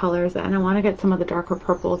lighter colors in. I want to get some of the darker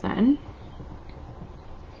purples in.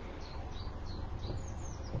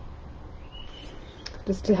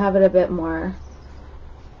 Just to have it a bit more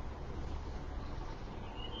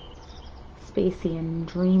spacey and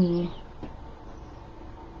dreamy.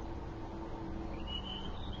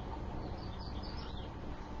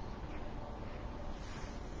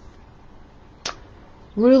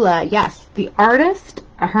 Rula, yes, the artist,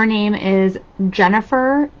 her name is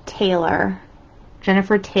Jennifer Taylor.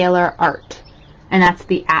 Jennifer Taylor Art. And that's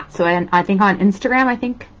the @ so I think on Instagram, I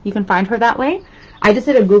think you can find her that way. I just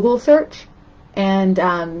did a Google search, and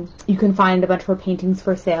you can find a bunch of her paintings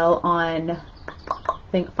for sale on, I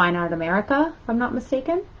think, Fine Art America, if I'm not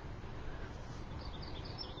mistaken.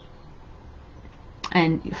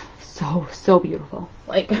 And so beautiful.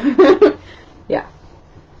 Like, yeah.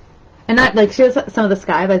 And not like she has some of the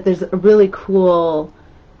sky, but there's a really cool,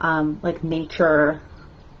 like nature,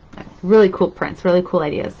 really cool prints, really cool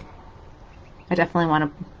ideas. I definitely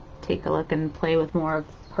want to take a look and play with more of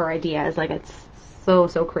her ideas. Like, it's so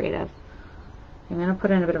creative. I'm gonna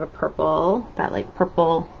put in a bit of a purple, that like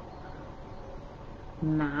purple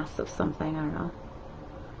mass of something. I don't know.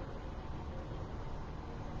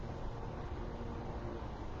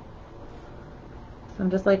 So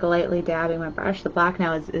I'm just like lightly dabbing my brush. The black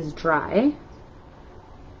now is dry.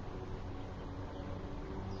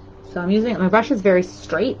 So I'm using, my brush is very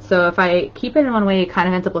straight, so if I keep it in one way, it kind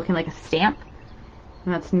of ends up looking like a stamp.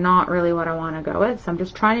 And that's not really what I want to go with. So I'm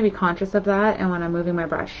just trying to be conscious of that, and when I'm moving my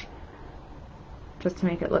brush, just to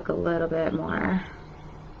make it look a little bit more,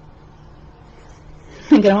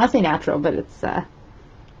 I don't want to say natural, but it's, I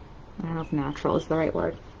don't know if natural is the right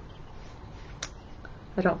word.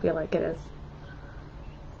 I don't feel like it is.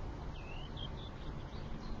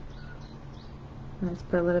 Let's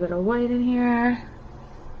put a little bit of white in here.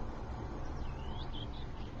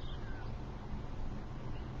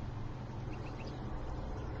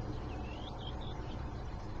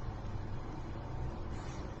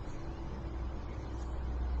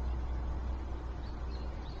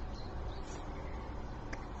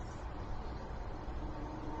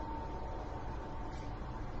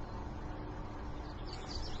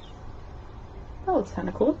 That looks kind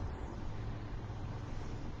of cool.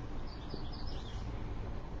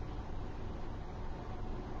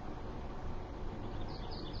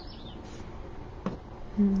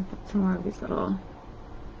 Put some more of these little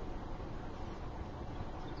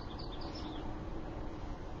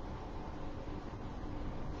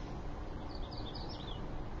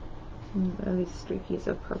these streakies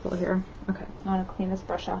of purple here. Okay, I want to clean this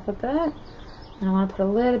brush off a bit, and I want to put a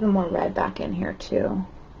little bit more red back in here too.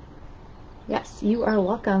 Yes, you are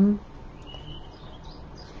welcome.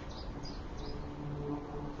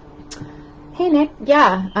 Hey Nick,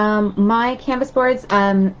 yeah, my canvas boards,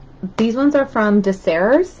 these ones are from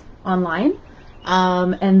Desserts online,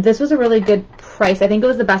 and this was a really good price. I think it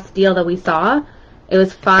was the best deal that we saw. It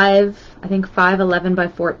was I think 511 by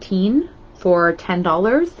 14 for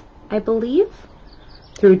 $10, I believe,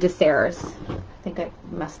 through Desserts. I think I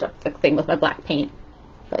messed up the thing with my black paint,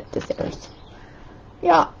 but Desserts.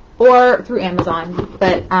 Yeah, or through Amazon,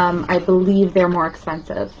 but I believe they're more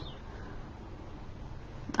expensive.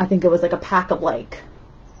 I think it was like a pack of like,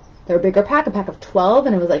 they're a bigger pack, a pack of 12,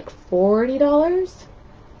 and it was like $40.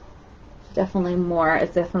 Definitely more.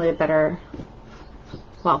 It's definitely a better,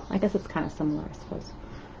 well, I guess it's kind of similar, I suppose.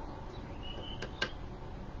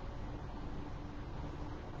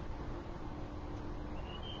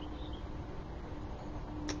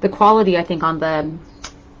 The quality, I think, on the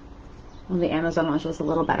Amazon ones was a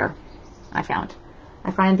little better, I found.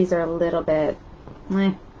 I find these are a little bit,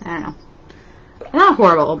 I don't know. Not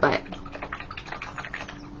horrible, but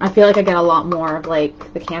I feel like I get a lot more of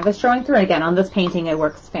like the canvas showing through. And again, on this painting, it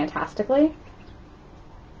works fantastically.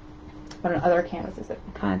 But on other canvases, it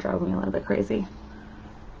kind of drove me a little bit crazy.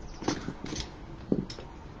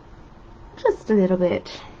 Just a little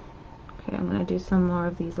bit. Okay, I'm going to do some more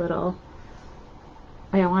of these little,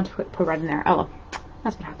 oh yeah, I want to put red in there. Oh,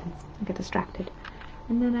 that's what happens. I get distracted.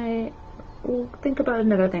 And then I will think about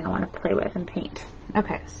another thing I want to play with and paint.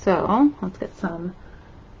 Okay, so let's get some,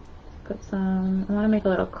 I want to make a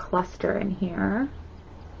little cluster in here.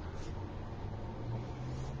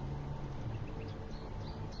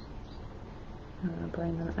 I'm going to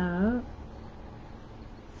bring them out.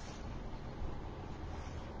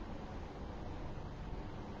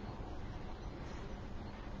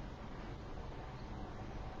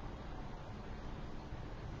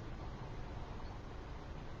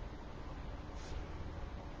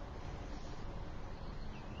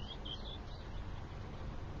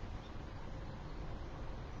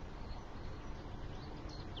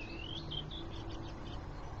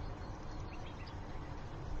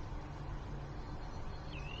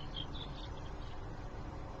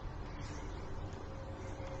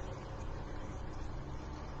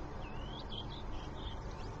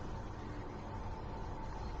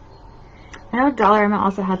 I know Dollarama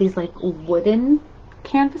also had these like wooden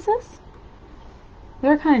canvases.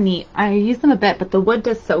 They're kind of neat. I use them a bit, but the wood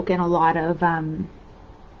does soak in a lot of,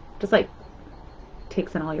 just like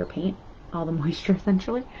takes in all your paint, all the moisture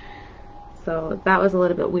essentially. So that was a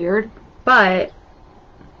little bit weird, but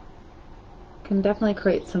can definitely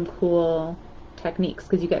create some cool techniques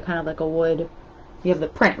because you get kind of like a wood, you have the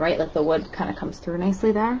print, right? Like the wood kind of comes through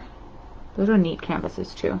nicely there. Those are neat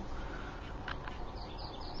canvases too.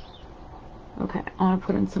 Okay, I want to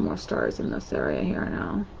put in some more stars in this area here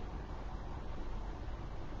now.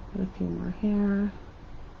 Put a few more here.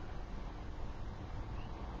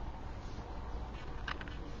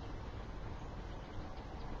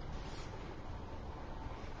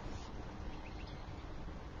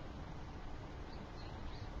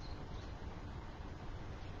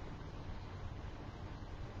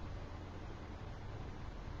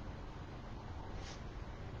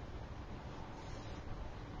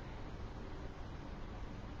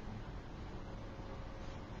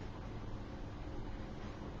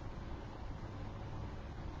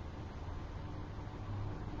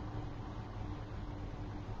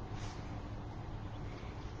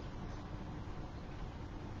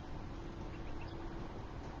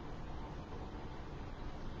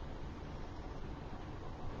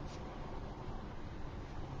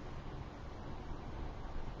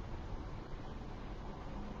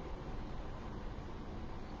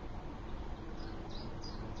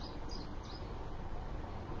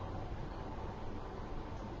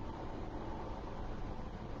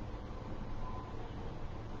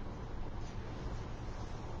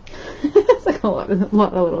 It's like a lot of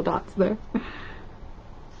little dots there.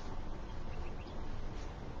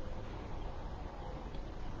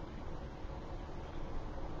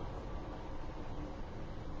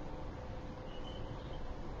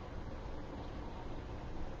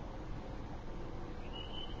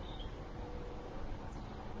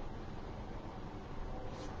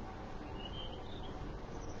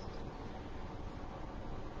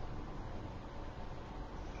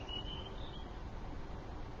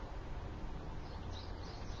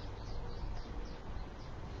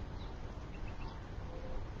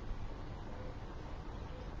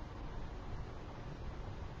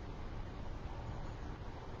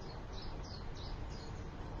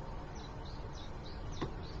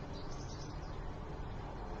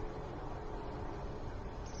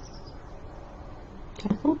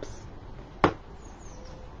 Oops.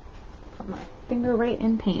 Put my finger right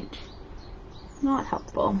in paint. Not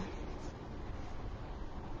helpful.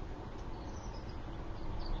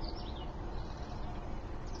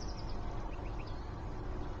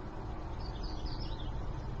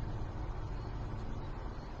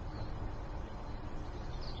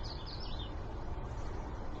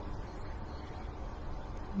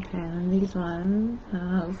 Okay, and these ones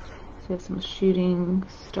have, so we have some shooting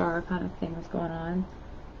star kind of things going on.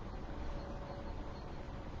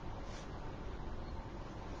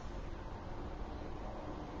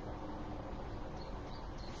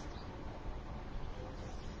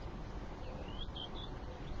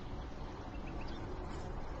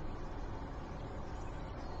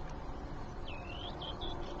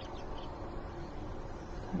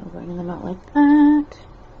 Kind of bringing them out like that.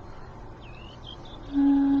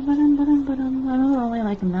 I don't really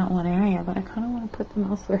like in that one area, but I kind of want to put them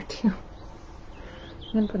elsewhere too.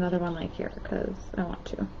 I'm going to put another one like here because I want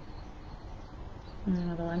to. And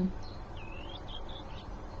another one.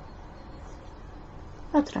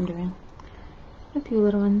 That's what I'm doing. A few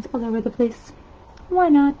little ones all over the place. Why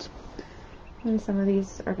not? Maybe some of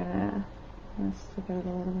these are gonna stick out a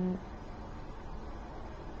little bit.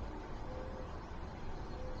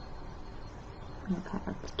 I'll kind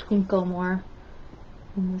of twinkle more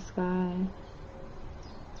in the sky.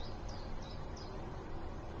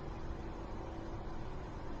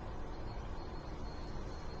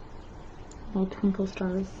 Little twinkle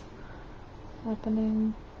stars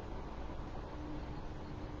happening.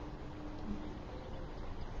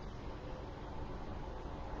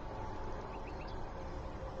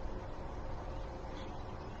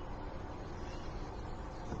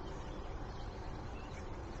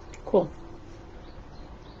 Cool.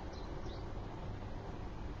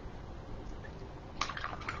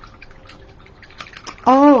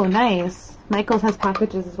 Oh, nice. Michael's has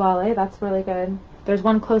packages as well, eh? That's really good. There's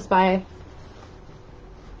one close by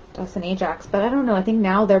us in Ajax, but I don't know. I think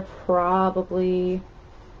now they're probably...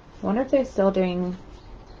 I wonder if they're still doing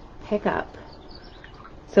pickup.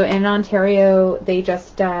 So in Ontario, they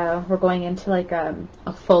just were going into like a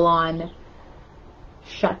full-on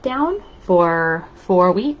shutdown for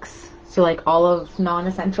 4 weeks. So like all of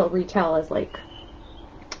non-essential retail is like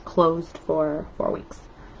closed for 4 weeks.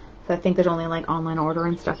 So I think there's only like online order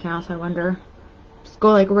and stuff now, so I wonder. Just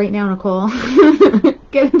go like right now, Nicole.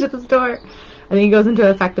 Get into the store. I think it goes into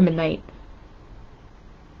effect at midnight.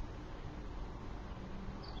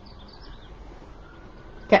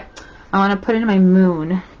 Okay, I want to put in my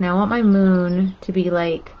moon. Now I want my moon to be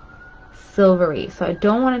like silvery, so I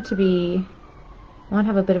don't want it to be, I want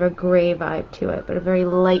to have a bit of a gray vibe to it, but a very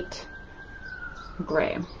light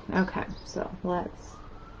gray. Okay, so let's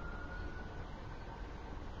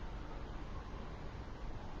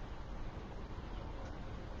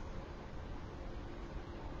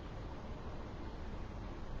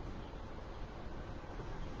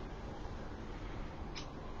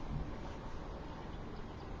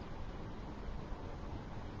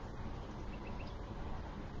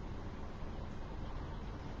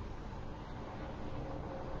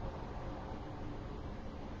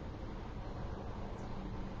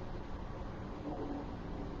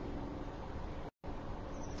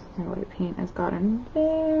my white paint has gotten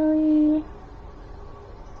very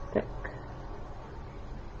thick.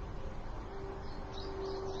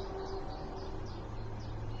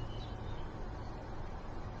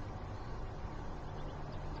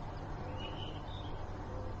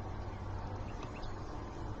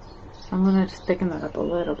 I'm going to just thicken that up a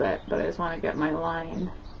little bit, but I just want to get my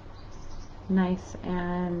line nice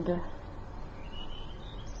and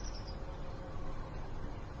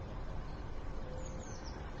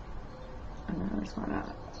I just want to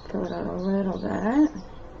fill it out a little bit. I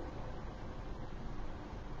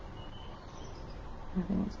think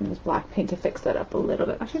I'm just going to use black paint to fix that up a little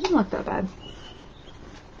bit. Actually, it didn't look that bad.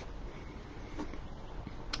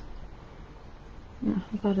 Yeah,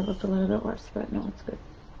 I thought it looked a little bit worse, but no, it's good.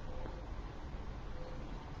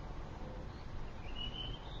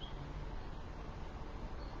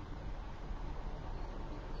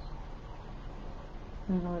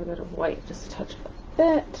 And a little bit of white, just to touch it a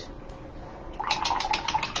bit.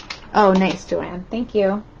 Oh, nice, Joanne. Thank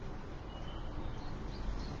you.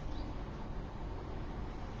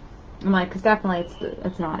 I'm like, because definitely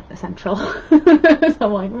it's not essential. So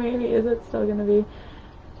I'm like, maybe is it still going to be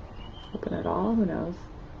open at all? Who knows?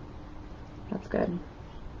 That's good.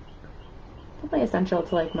 Definitely essential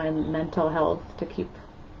to like my mental health to keep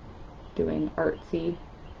doing artsy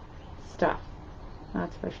stuff.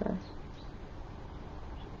 That's for sure.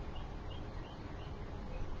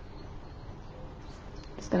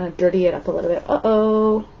 Just gonna dirty it up a little bit.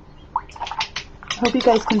 Uh-oh. Hope you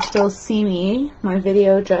guys can still see me. My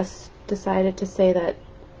video just decided to say that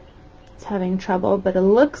it's having trouble, but it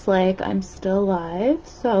looks like I'm still live,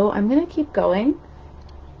 so I'm gonna keep going.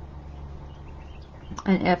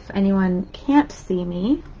 And if anyone can't see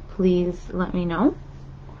me, please let me know.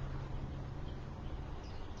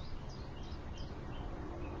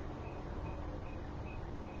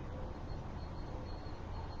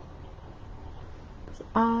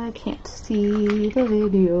 I can't see the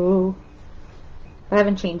video. I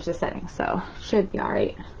haven't changed the settings, so should be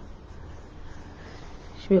alright.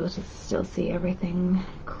 Should be able to still see everything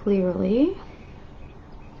clearly.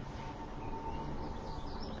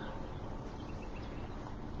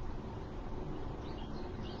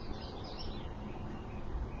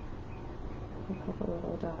 A couple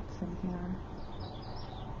little dots in here.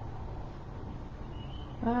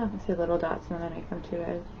 Ah, I see little dots and then I make them too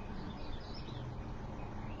big.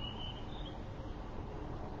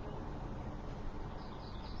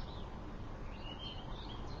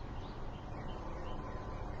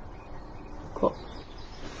 Cool.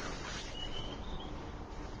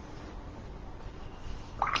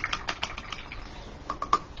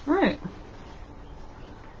 Alright.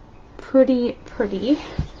 Pretty.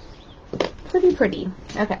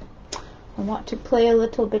 Okay. I want to play a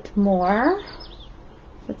little bit more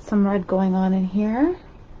with some red going on in here.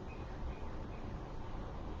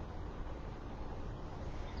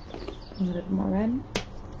 A little bit more red.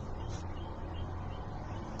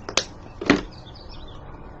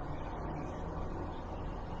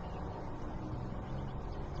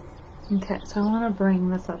 Okay, so I want to bring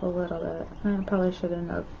this up a little bit. I probably shouldn't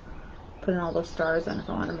have put in all those stars in if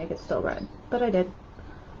I want to make it still red, but I did.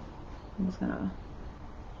 I'm just gonna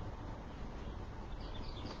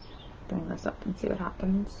bring this up and see what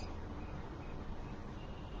happens.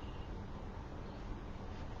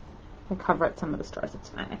 If I cover up some of the stars, it's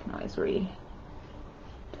fine. I can always retouch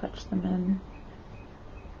them in.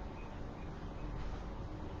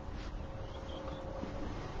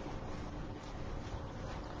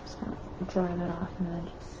 Just gonna dry that off and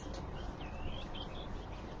then just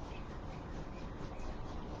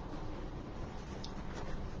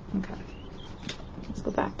okay. Let's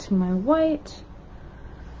go back to my white.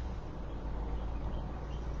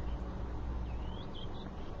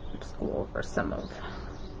 let's go over some of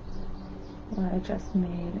what I just made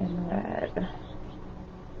in red.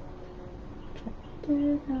 Which I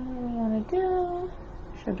did not really want to do.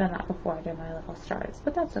 Should have done that before I did my little stars,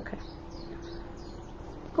 but that's okay.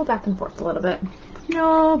 Go back and forth a little bit.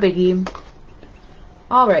 No biggie.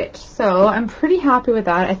 All right, so I'm pretty happy with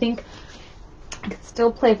that. I think I could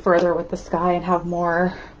still play further with the sky and have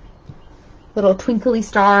more little twinkly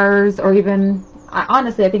stars, or even,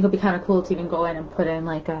 honestly, I think it would be kind of cool to even go in and put in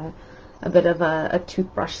like a bit of a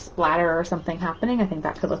toothbrush splatter or something happening. I think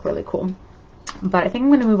that could look really cool. But I think I'm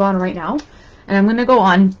going to move on right now, and I'm going to go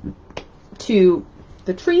on to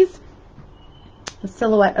the trees, the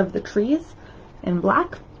silhouette of the trees in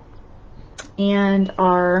black, and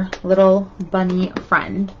our little bunny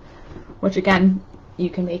friend, which again, you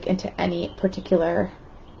can make into any particular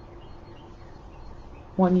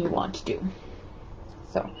one you want to do.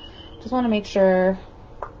 So just want to make sure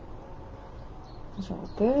these are all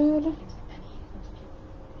good.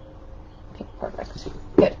 Okay, perfect.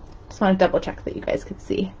 Good. Just want to double check that you guys could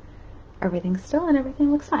see everything's still and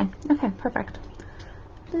everything looks fine. Okay, perfect.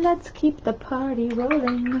 Let's keep the party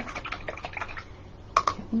rolling.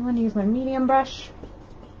 Okay, I'm going to use my medium brush.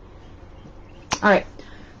 All right,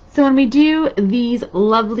 so when we do these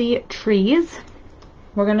lovely trees,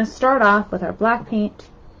 we're going to start off with our black paint.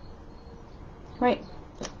 Right,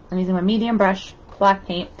 I'm using my medium brush, black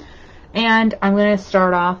paint, and I'm going to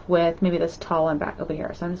start off with maybe this tall one back over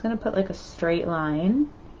here. So I'm just going to put like a straight line,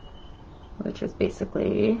 which is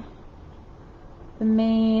basically the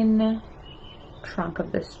main trunk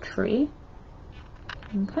of this tree.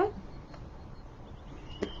 Okay.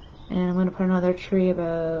 And I'm going to put another tree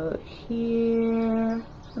about here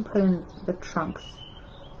and put in the trunks.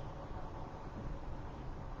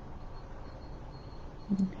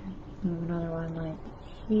 Okay. And another one like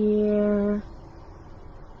here.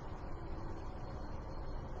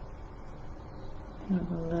 And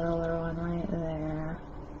a littler one right there.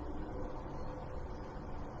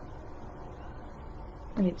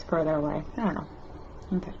 Maybe it's further away. I don't know.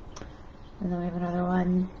 Okay. And then we have another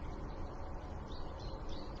one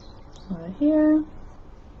over here.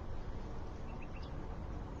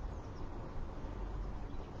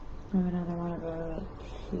 We have another one about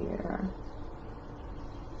here.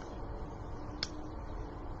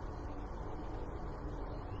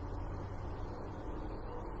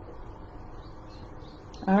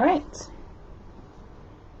 All right.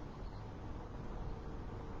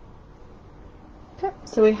 Okay,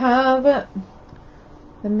 so we have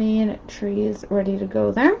the main trees ready to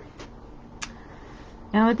go there.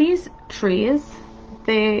 Now with these trees,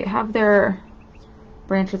 they have their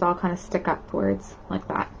branches all kind of stick upwards like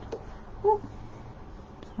that. Ooh.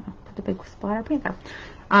 Put the big splatter of paint there.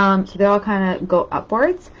 So they all kind of go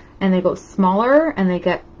upwards, and they go smaller and they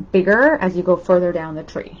get bigger as you go further down the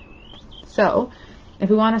tree. So if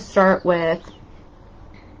we want to start with,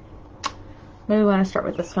 maybe we want to start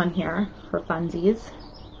with this one here for funsies. So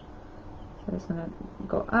I'm just going to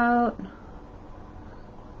go out.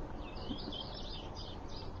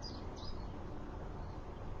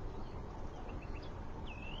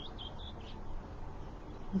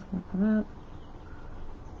 It's going to come up.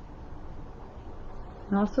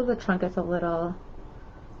 And also the trunk is a little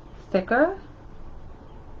thicker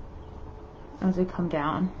as we come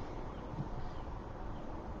down.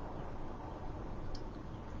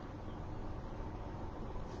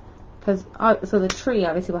 Because, so the tree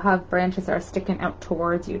obviously will have branches that are sticking out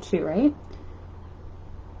towards you too, right?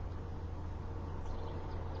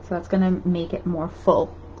 So that's going to make it more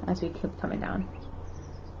full as we keep coming down.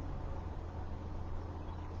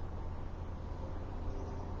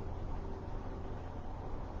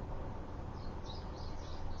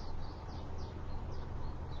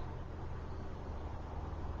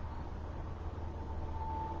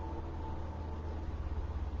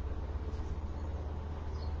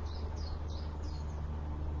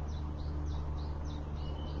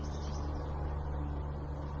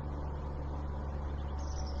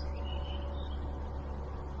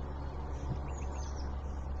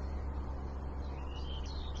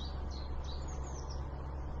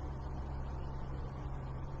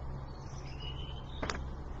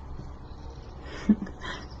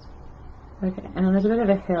 Okay, and then there's a bit of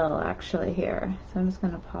a hill actually here, so I'm just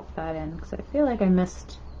going to pop that in because I feel like I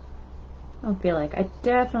missed, I don't feel like, I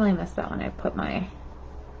definitely missed that when I put my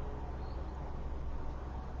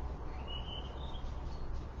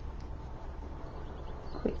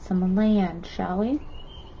create some land, shall we?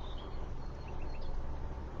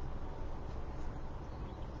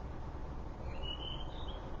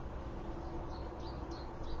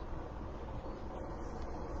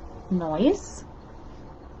 Nice.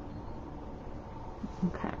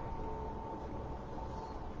 Okay.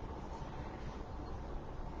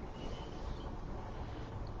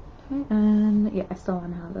 Okay, and yeah, I still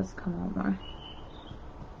want to have this come out more.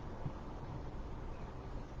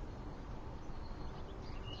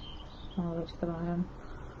 All the way to the bottom.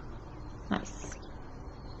 Nice.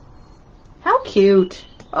 How cute!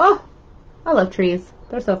 Oh, I love trees.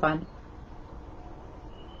 They're so fun.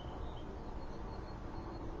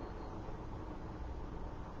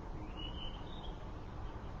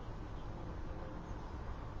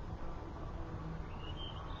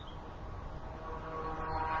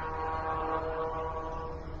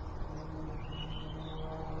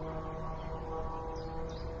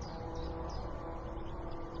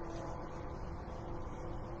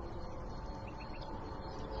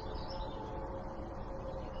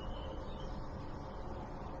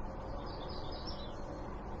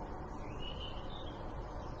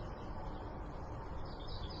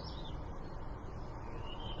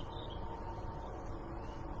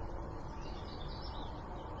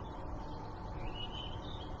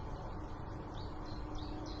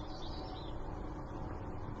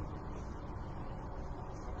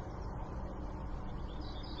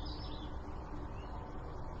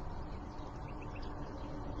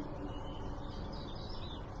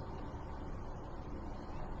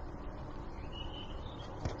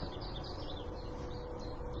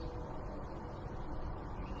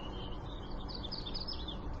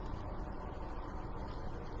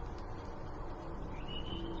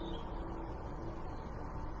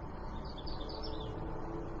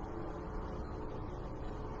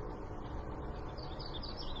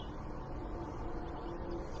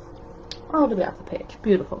 All the way off the page.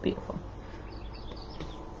 Beautiful, beautiful.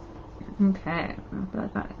 Okay, I feel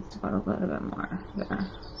like that needs to go a little bit more there.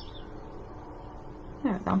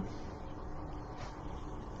 There we go.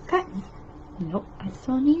 Okay. Nope, I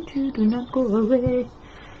still need you. Do not go away.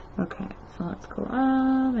 Okay, so let's go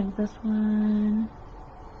up, make this one.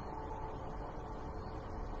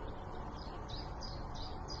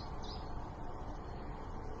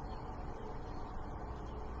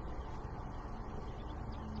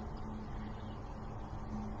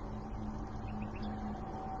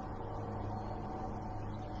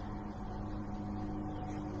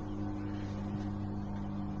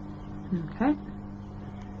 Okay.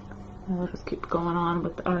 We'll just keep going on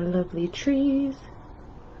with our lovely trees.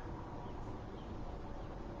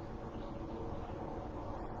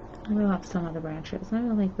 I will have some of the branches. Maybe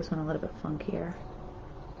I'll make this one a little bit funkier.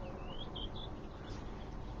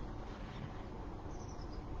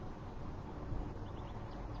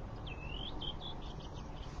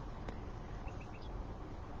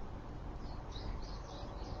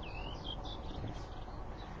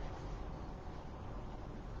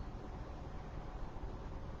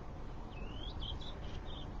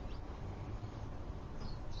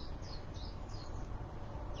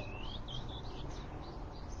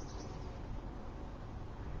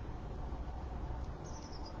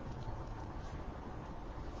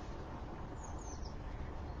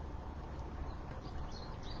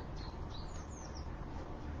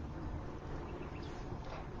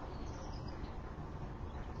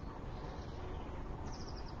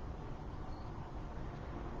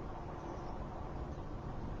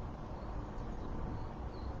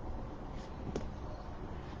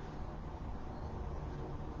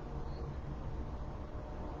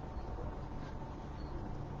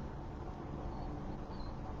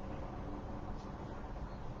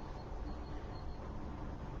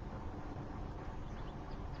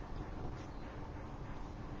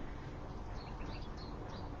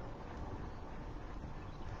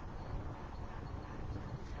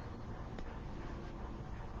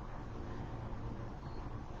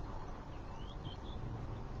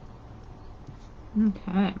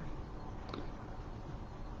 Okay.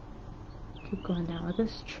 Keep going down with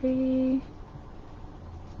this tree.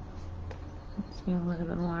 Let's get a little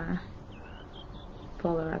bit more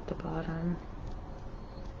fuller at the bottom.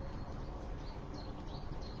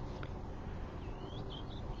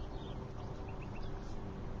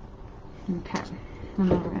 Okay.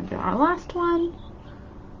 And then we're going to do our last one.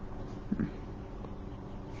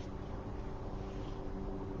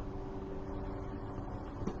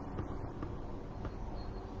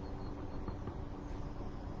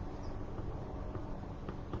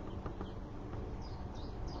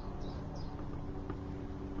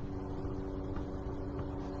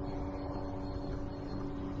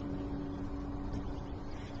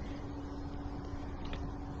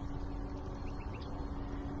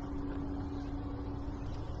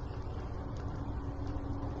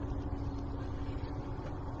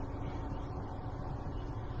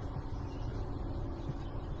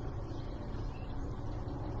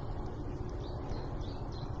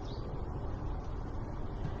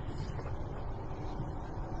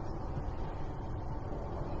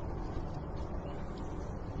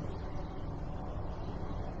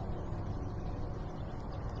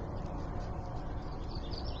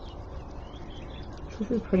 This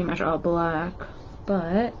is pretty much all black,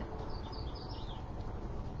 but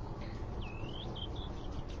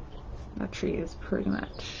that tree is pretty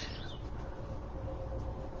much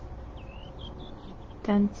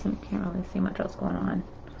dense and can't really see much else going on.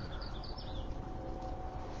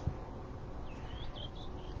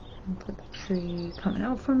 Put the tree coming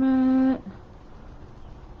out from it.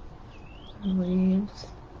 Leaves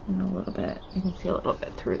and a little bit. You can see a little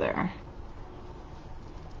bit through there.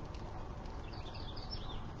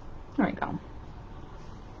 There we go.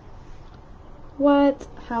 What?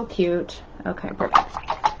 How cute. Okay, perfect.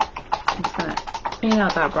 I'm just gonna clean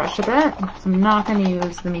out that brush a bit. So I'm not gonna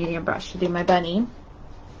use the medium brush to do my bunny.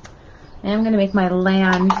 I am gonna make my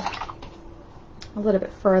land a little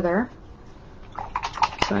bit further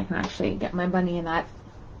so I can actually get my bunny in that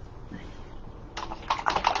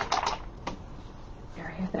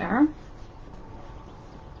area there.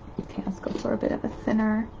 Okay, let's go for a bit of a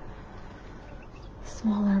thinner,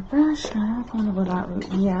 smaller brush. I don't want to go that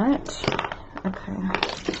route yet. Okay,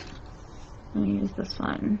 let me use this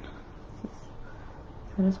one.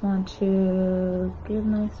 I just want to give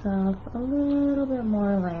myself a little bit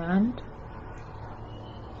more land.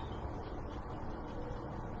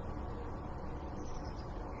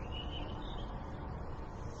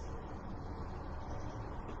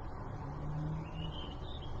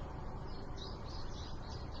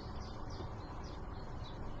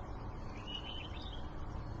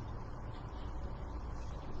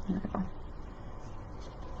 There we go.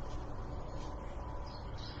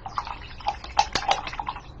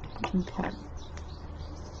 Okay,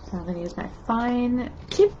 so I'm going to use my fine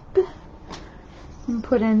tip and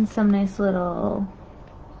put in some nice little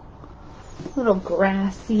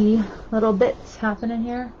grassy little bits happening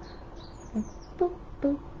here. Like boop,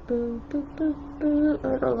 boop, boop, boop, boop, boop,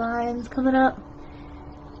 little lines coming up.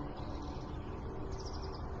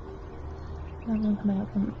 Nothing coming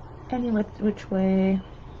up from any which way.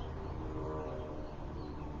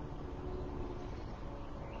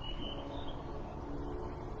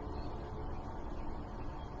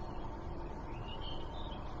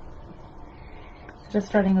 Just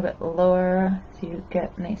starting a bit lower so you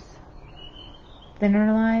get nice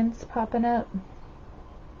thinner lines popping up.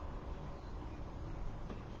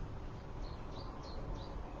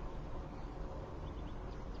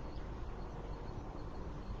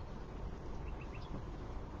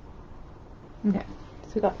 Okay,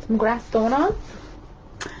 so we got some grass going on.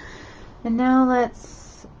 And now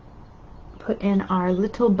let's put in our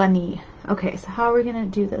little bunny. Okay, so how are we gonna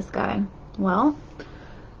do this guy? Well,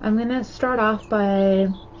 I'm gonna start off by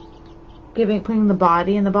putting the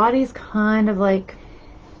body, and the body's kind of like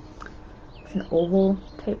it's an oval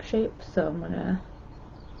type shape, so I'm gonna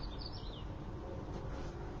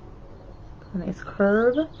put a nice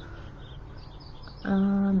curve,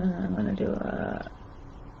 and then I'm gonna do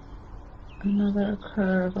another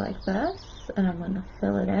curve like this, and I'm gonna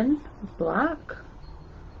fill it in with black.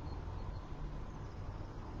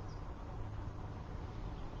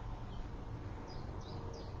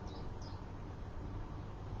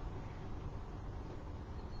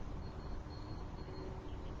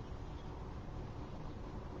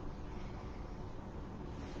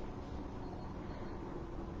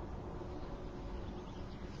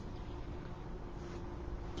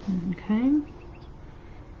 Okay,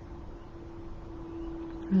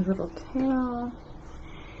 his little tail.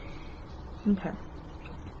 Okay,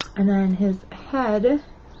 and then his head,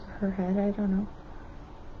 her head, I don't know.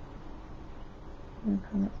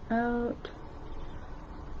 Coming out.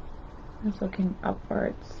 It's looking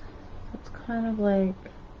upwards. It's kind of like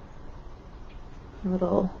a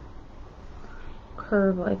little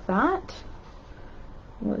curve like that,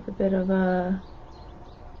 with a bit of a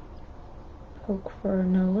poke for her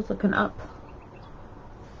nose, looking up.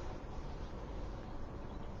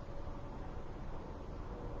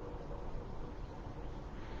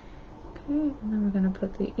 Okay, and then we're going to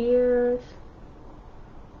put the ears.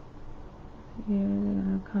 The ears are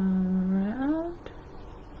going to come around.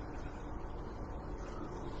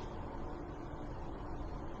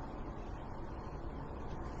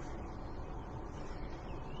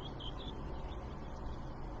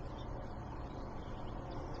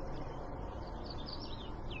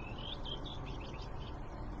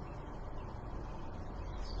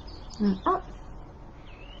 And up,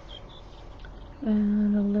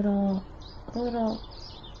 and a little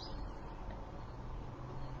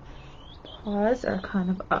paws are kind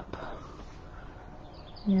of up.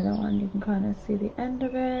 The other one, you can kind of see the end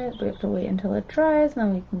of it. We have to wait until it dries, and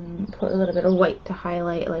then we can put a little bit of white to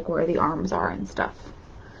highlight like where the arms are and stuff.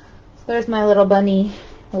 So there's my little bunny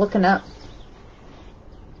looking up.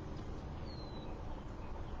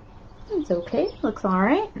 It's okay, looks all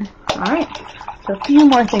right. All right, so a few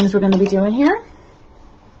more things we're going to be doing here.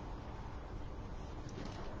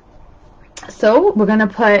 So we're going to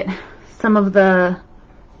put some of the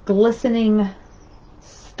glistening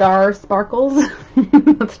star sparkles,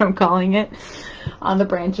 that's what I'm calling it, on the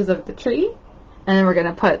branches of the tree. And then we're going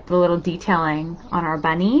to put the little detailing on our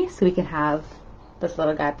bunny so we can have this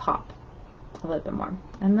little guy pop a little bit more.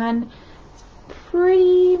 And then it's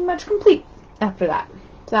pretty much complete after that.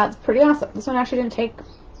 So that's pretty awesome. This one actually didn't take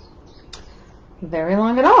very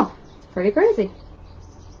long at all. It's pretty crazy.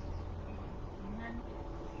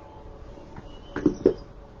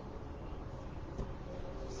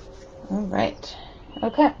 All right.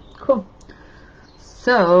 Okay, cool.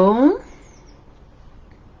 So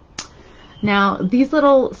now these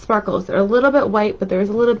little sparkles are a little bit white, but there's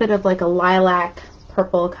a little bit of like a lilac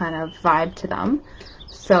purple kind of vibe to them.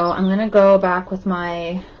 So I'm going to go back with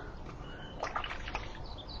my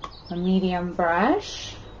medium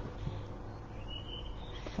brush.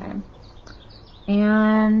 Okay.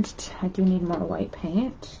 And I do need more white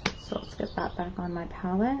paint, so let's get that back on my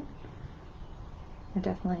palette. I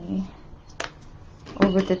definitely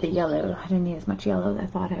overdid the yellow. I didn't need as much yellow as I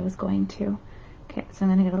thought I was going to. Okay, so I'm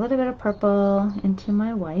going to get a little bit of purple into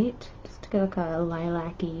my white, just to get like a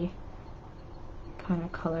lilac-y kind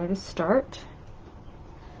of color to start.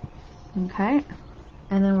 Okay,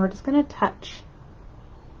 and then we're just going to touch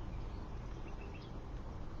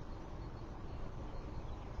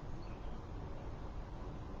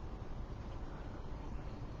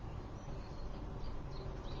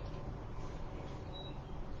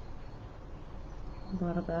a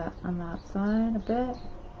little bit on that side, a bit.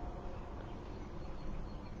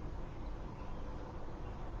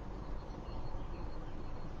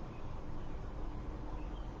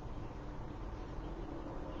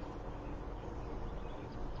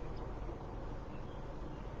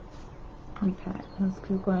 Okay, let's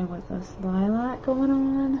keep going with this lilac going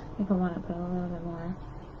on. I think I want to put a little bit more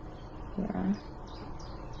here.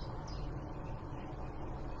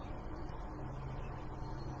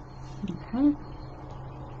 Okay.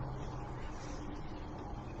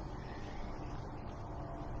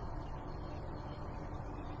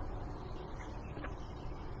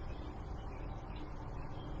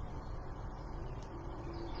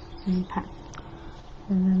 Okay.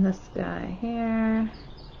 And then this guy here.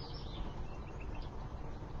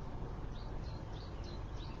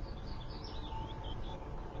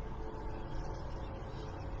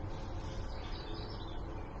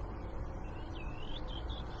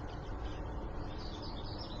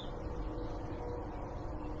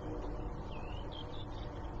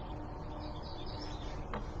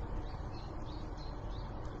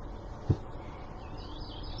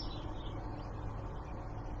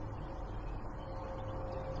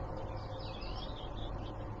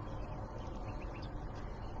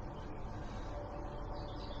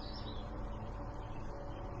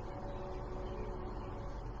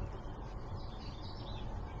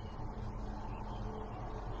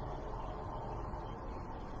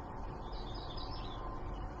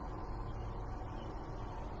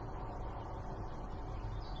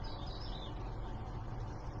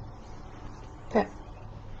 Okay.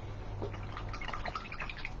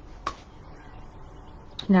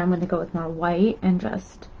 Now I'm going to go with more white and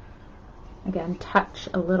just, again, touch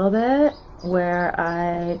a little bit where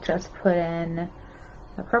I just put in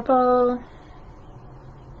the purple.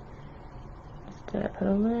 Just to put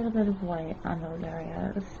a little bit of white on those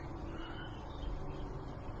areas.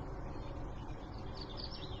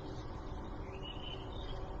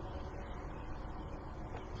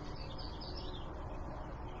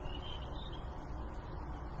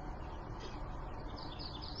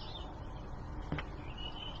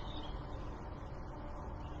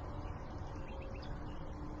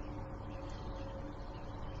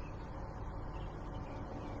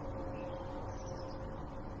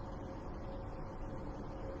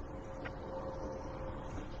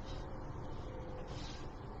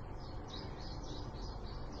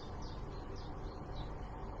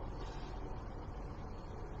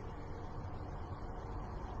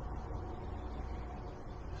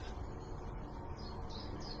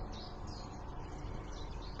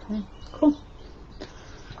 Okay, cool.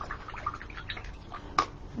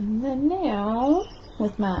 And then now,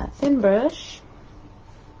 with my thin brush,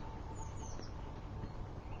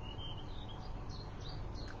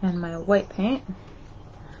 and my white paint,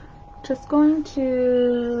 just going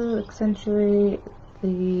to accentuate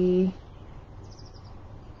the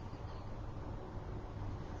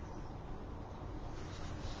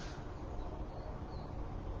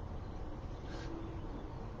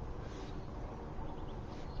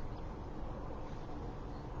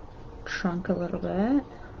shrunk a little bit.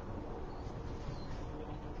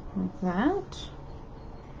 Like that.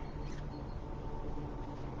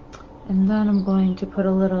 And then I'm going to put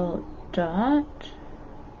a little dot.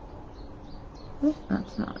 Oops,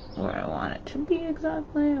 that's not where I want it to be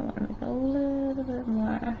exactly. I want to make a little bit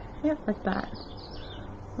more. Yep, like that.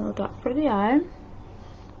 A little dot for the eye.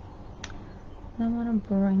 Then I'm going to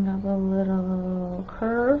bring up a little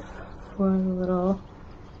curve for the little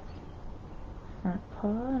front paw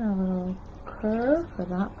and a little curve for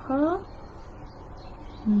that paw.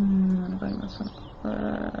 I'm going to bring this one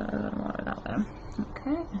a little more that way.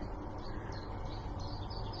 Okay.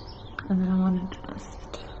 And then I want to just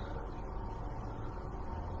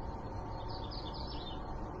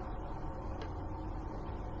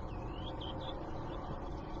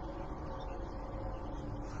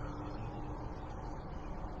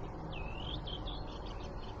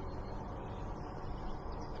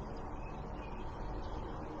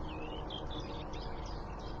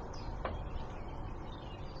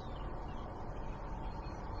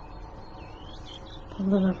a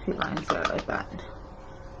little few lines there like that.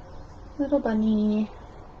 Little bunny.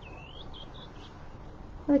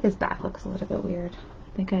 I feel like his back looks a little bit weird.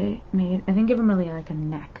 I didn't give him really like a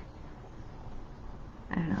neck.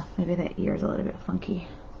 I don't know, maybe the ear's a little bit funky.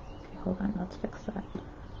 Okay, hold on, let's fix that.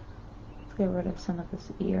 Let's get rid of some of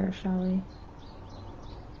this ear, shall we?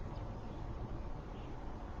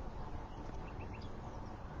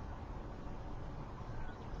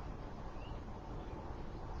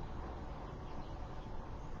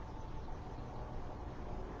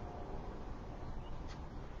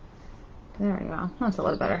 There we go. That's a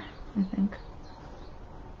little better, I think.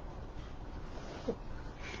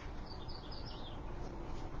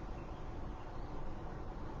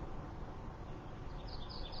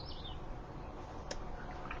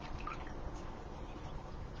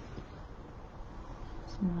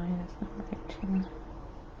 Mine is not right too.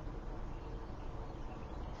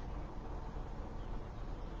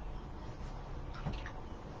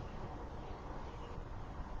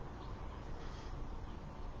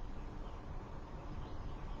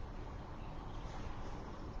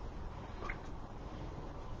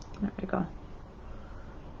 There we go.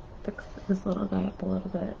 Fix this little guy up a little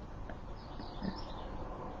bit.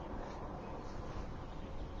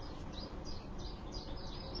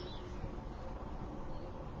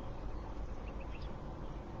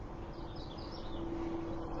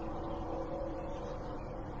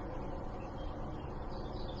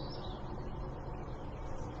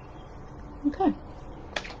 Okay.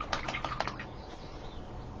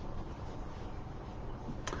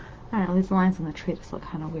 I don't know, these lines on the tree just look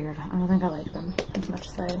kind of weird. I don't think I like them as much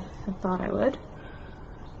as I had thought I would.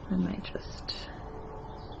 I might just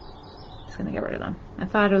gonna get rid of them. I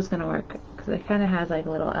thought it was gonna work because it kind of has like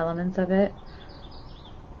little elements of it,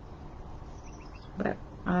 but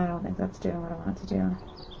I don't think that's doing what I want it to do.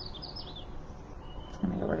 Just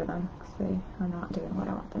gonna get rid of them because they are not doing what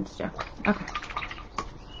I want them to do. Okay,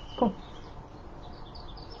 cool.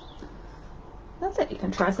 That's it. You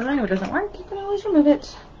can try something. If it doesn't work, you can always remove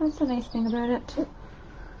it. That's the nice thing about it.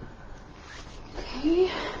 Okay.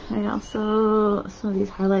 I also, some of these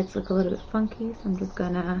highlights look a little bit funky, so I'm just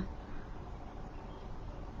gonna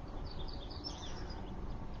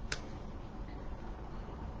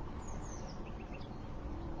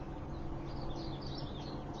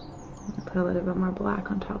put a little bit more black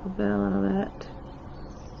on top of it a little bit,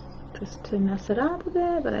 just to mess it up a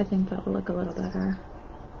bit, but I think that will look a little better.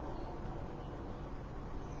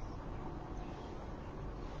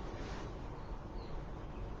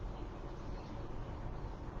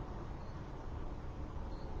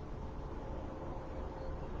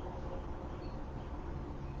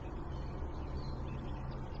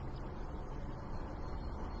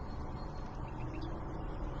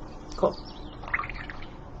 Cool.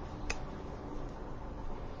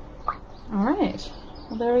 Alright,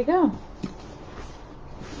 well there we go.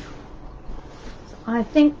 So I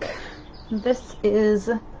think this is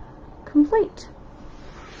complete.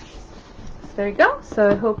 There you go. So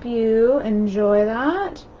I hope you enjoy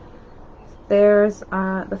that. There's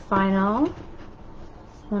the final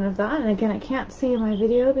one of that. And again, I can't see my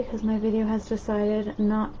video because my video has decided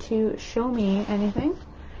not to show me anything.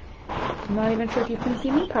 I'm not even sure if you can see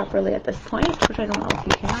me properly at this point, which I don't know if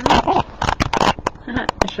you can. I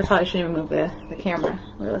probably shouldn't even move the camera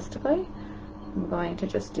realistically. I'm going to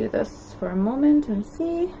just do this for a moment and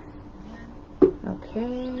see.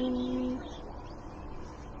 Okay.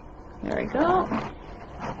 There we go.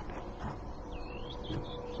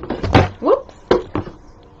 Whoops.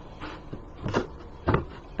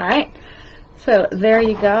 Alright. So there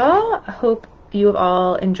you go. I hope you have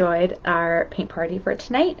all enjoyed our paint party for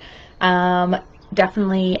tonight.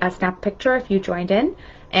 Definitely snap a picture if you joined in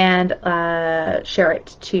and share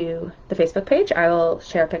it to the Facebook page. I will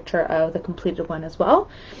share a picture of the completed one as well.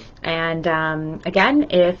 And again,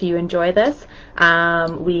 if you enjoy this,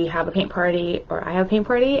 we have a paint party, or I have a paint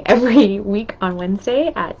party every week on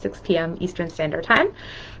Wednesday at 6 p.m. Eastern Standard Time.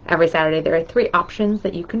 Every Saturday there are 3 options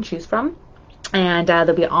that you can choose from, and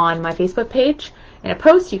they'll be on my Facebook page. In a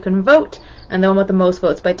post, you can vote, and the one with the most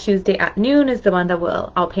votes by Tuesday at noon is the one that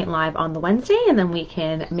I'll paint live on the Wednesday, and then we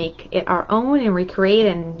can make it our own and recreate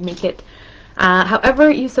and make it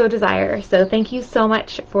however you so desire. So thank you so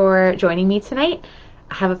much for joining me tonight.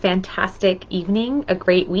 Have a fantastic evening, a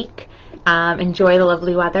great week. Enjoy the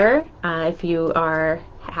lovely weather if you are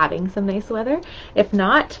having some nice weather. If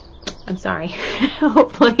not, I'm sorry.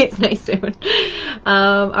 Hopefully it's nice soon.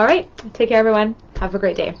 All right, take care everyone. Have a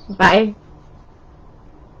great day. Bye.